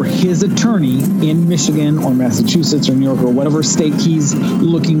 for his attorney in Michigan or Massachusetts or New York or whatever state he's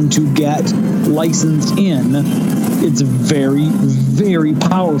looking to get licensed in, it's very, very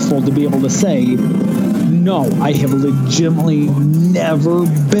powerful to be able to say, no, I have legitimately never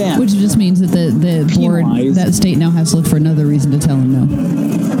been. Which just means that the board, that state now has to look for another reason to tell him no.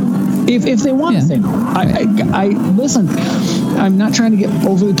 If they want to say no. I listen, I'm not trying to get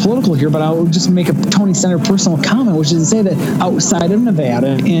overly political here, but I will just make a Tony Center personal comment, which is to say that outside of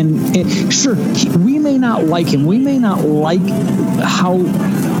Nevada, and sure, we may not like him. We may not like how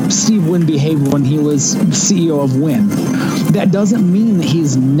Steve Wynn behaved when he was CEO of Wynn. That doesn't mean that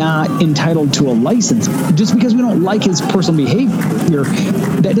he's not entitled to a license. Just because we don't like his personal behavior,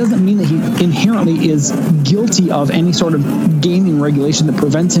 that doesn't mean that he inherently is guilty of any sort of gaming regulation that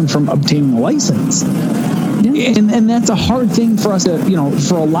prevents him from obtaining a license. Yeah. And that's a hard thing for us to,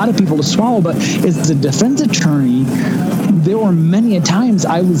 for a lot of people to swallow. But as a defense attorney, there were many a times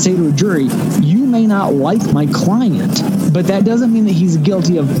I would say to a jury, you may not like my client, but that doesn't mean that he's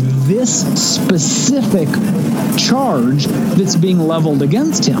guilty of this specific charge that's being leveled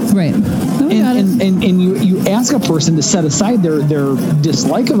against him. Right. And you ask a person to set aside their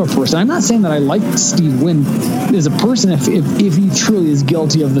dislike of a person. I'm not saying that I like Steve Wynn as a person if he truly is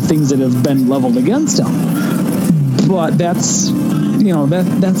guilty of the things that have been leveled against him. But that's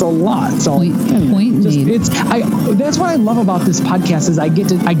that's a lot. So point made. That's what I love about this podcast is I get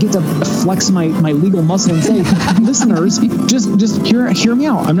to flex my legal muscle and say, listeners, just hear me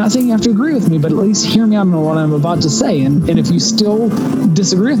out. I'm not saying you have to agree with me, but at least hear me out on what I'm about to say. And if you still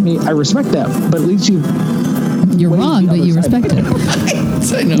disagree with me, I respect that. But at least you're wrong, but you respect it.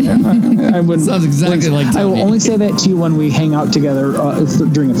 I know. I wouldn't. Sounds exactly like Tony. I will only say that to you when we hang out together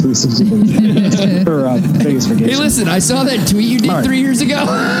during a 360 or Vegas vacation. Hey, listen, I saw that tweet you did 3 years ago.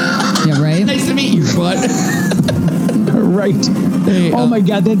 Yeah, right? Nice to meet you, bud. Right. Hey, oh my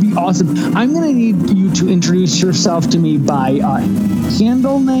God, that'd be awesome. I'm going to need you to introduce yourself to me by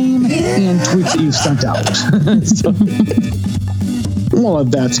handle name and tweet that you sent out. Well,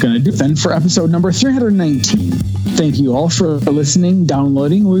 that's going to do then for episode number 319. Thank you all for listening,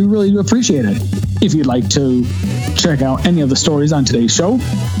 downloading. We really do appreciate it. If you'd like to check out any of the stories on today's show,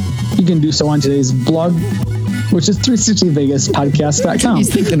 you can do so on today's blog, which is 360vegaspodcast.com.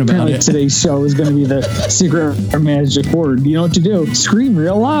 He's thinking about Apparently it. Today's show is going to be the secret or magic word. You know what to do. Scream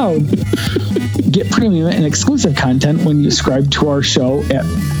real loud. Get premium and exclusive content when you subscribe to our show at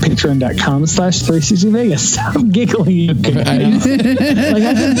patreon.com/360vegas. I'm giggling, you guys.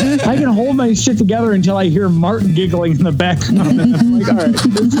 I can hold my shit together until I hear Martin giggling in the background. And I'm like, all right,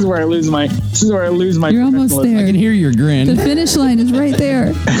 this is where I lose my You're almost there. I can hear your grin. The finish line is right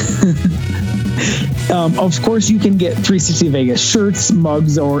there. Of course, you can get 360 Vegas shirts,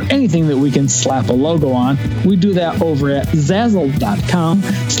 mugs, or anything that we can slap a logo on. We do that over at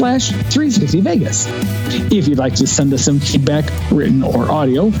Zazzle.com/360Vegas. If you'd like to send us some feedback, written or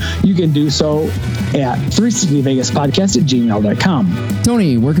audio, you can do so at 360VegasPodcast@gmail.com.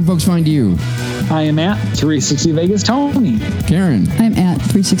 Tony, where can folks find you? I am at 360 Vegas Tony. Karen. I'm at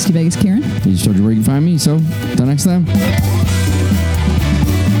 360 Vegas Karen. You just told you where you can find me, so until next time.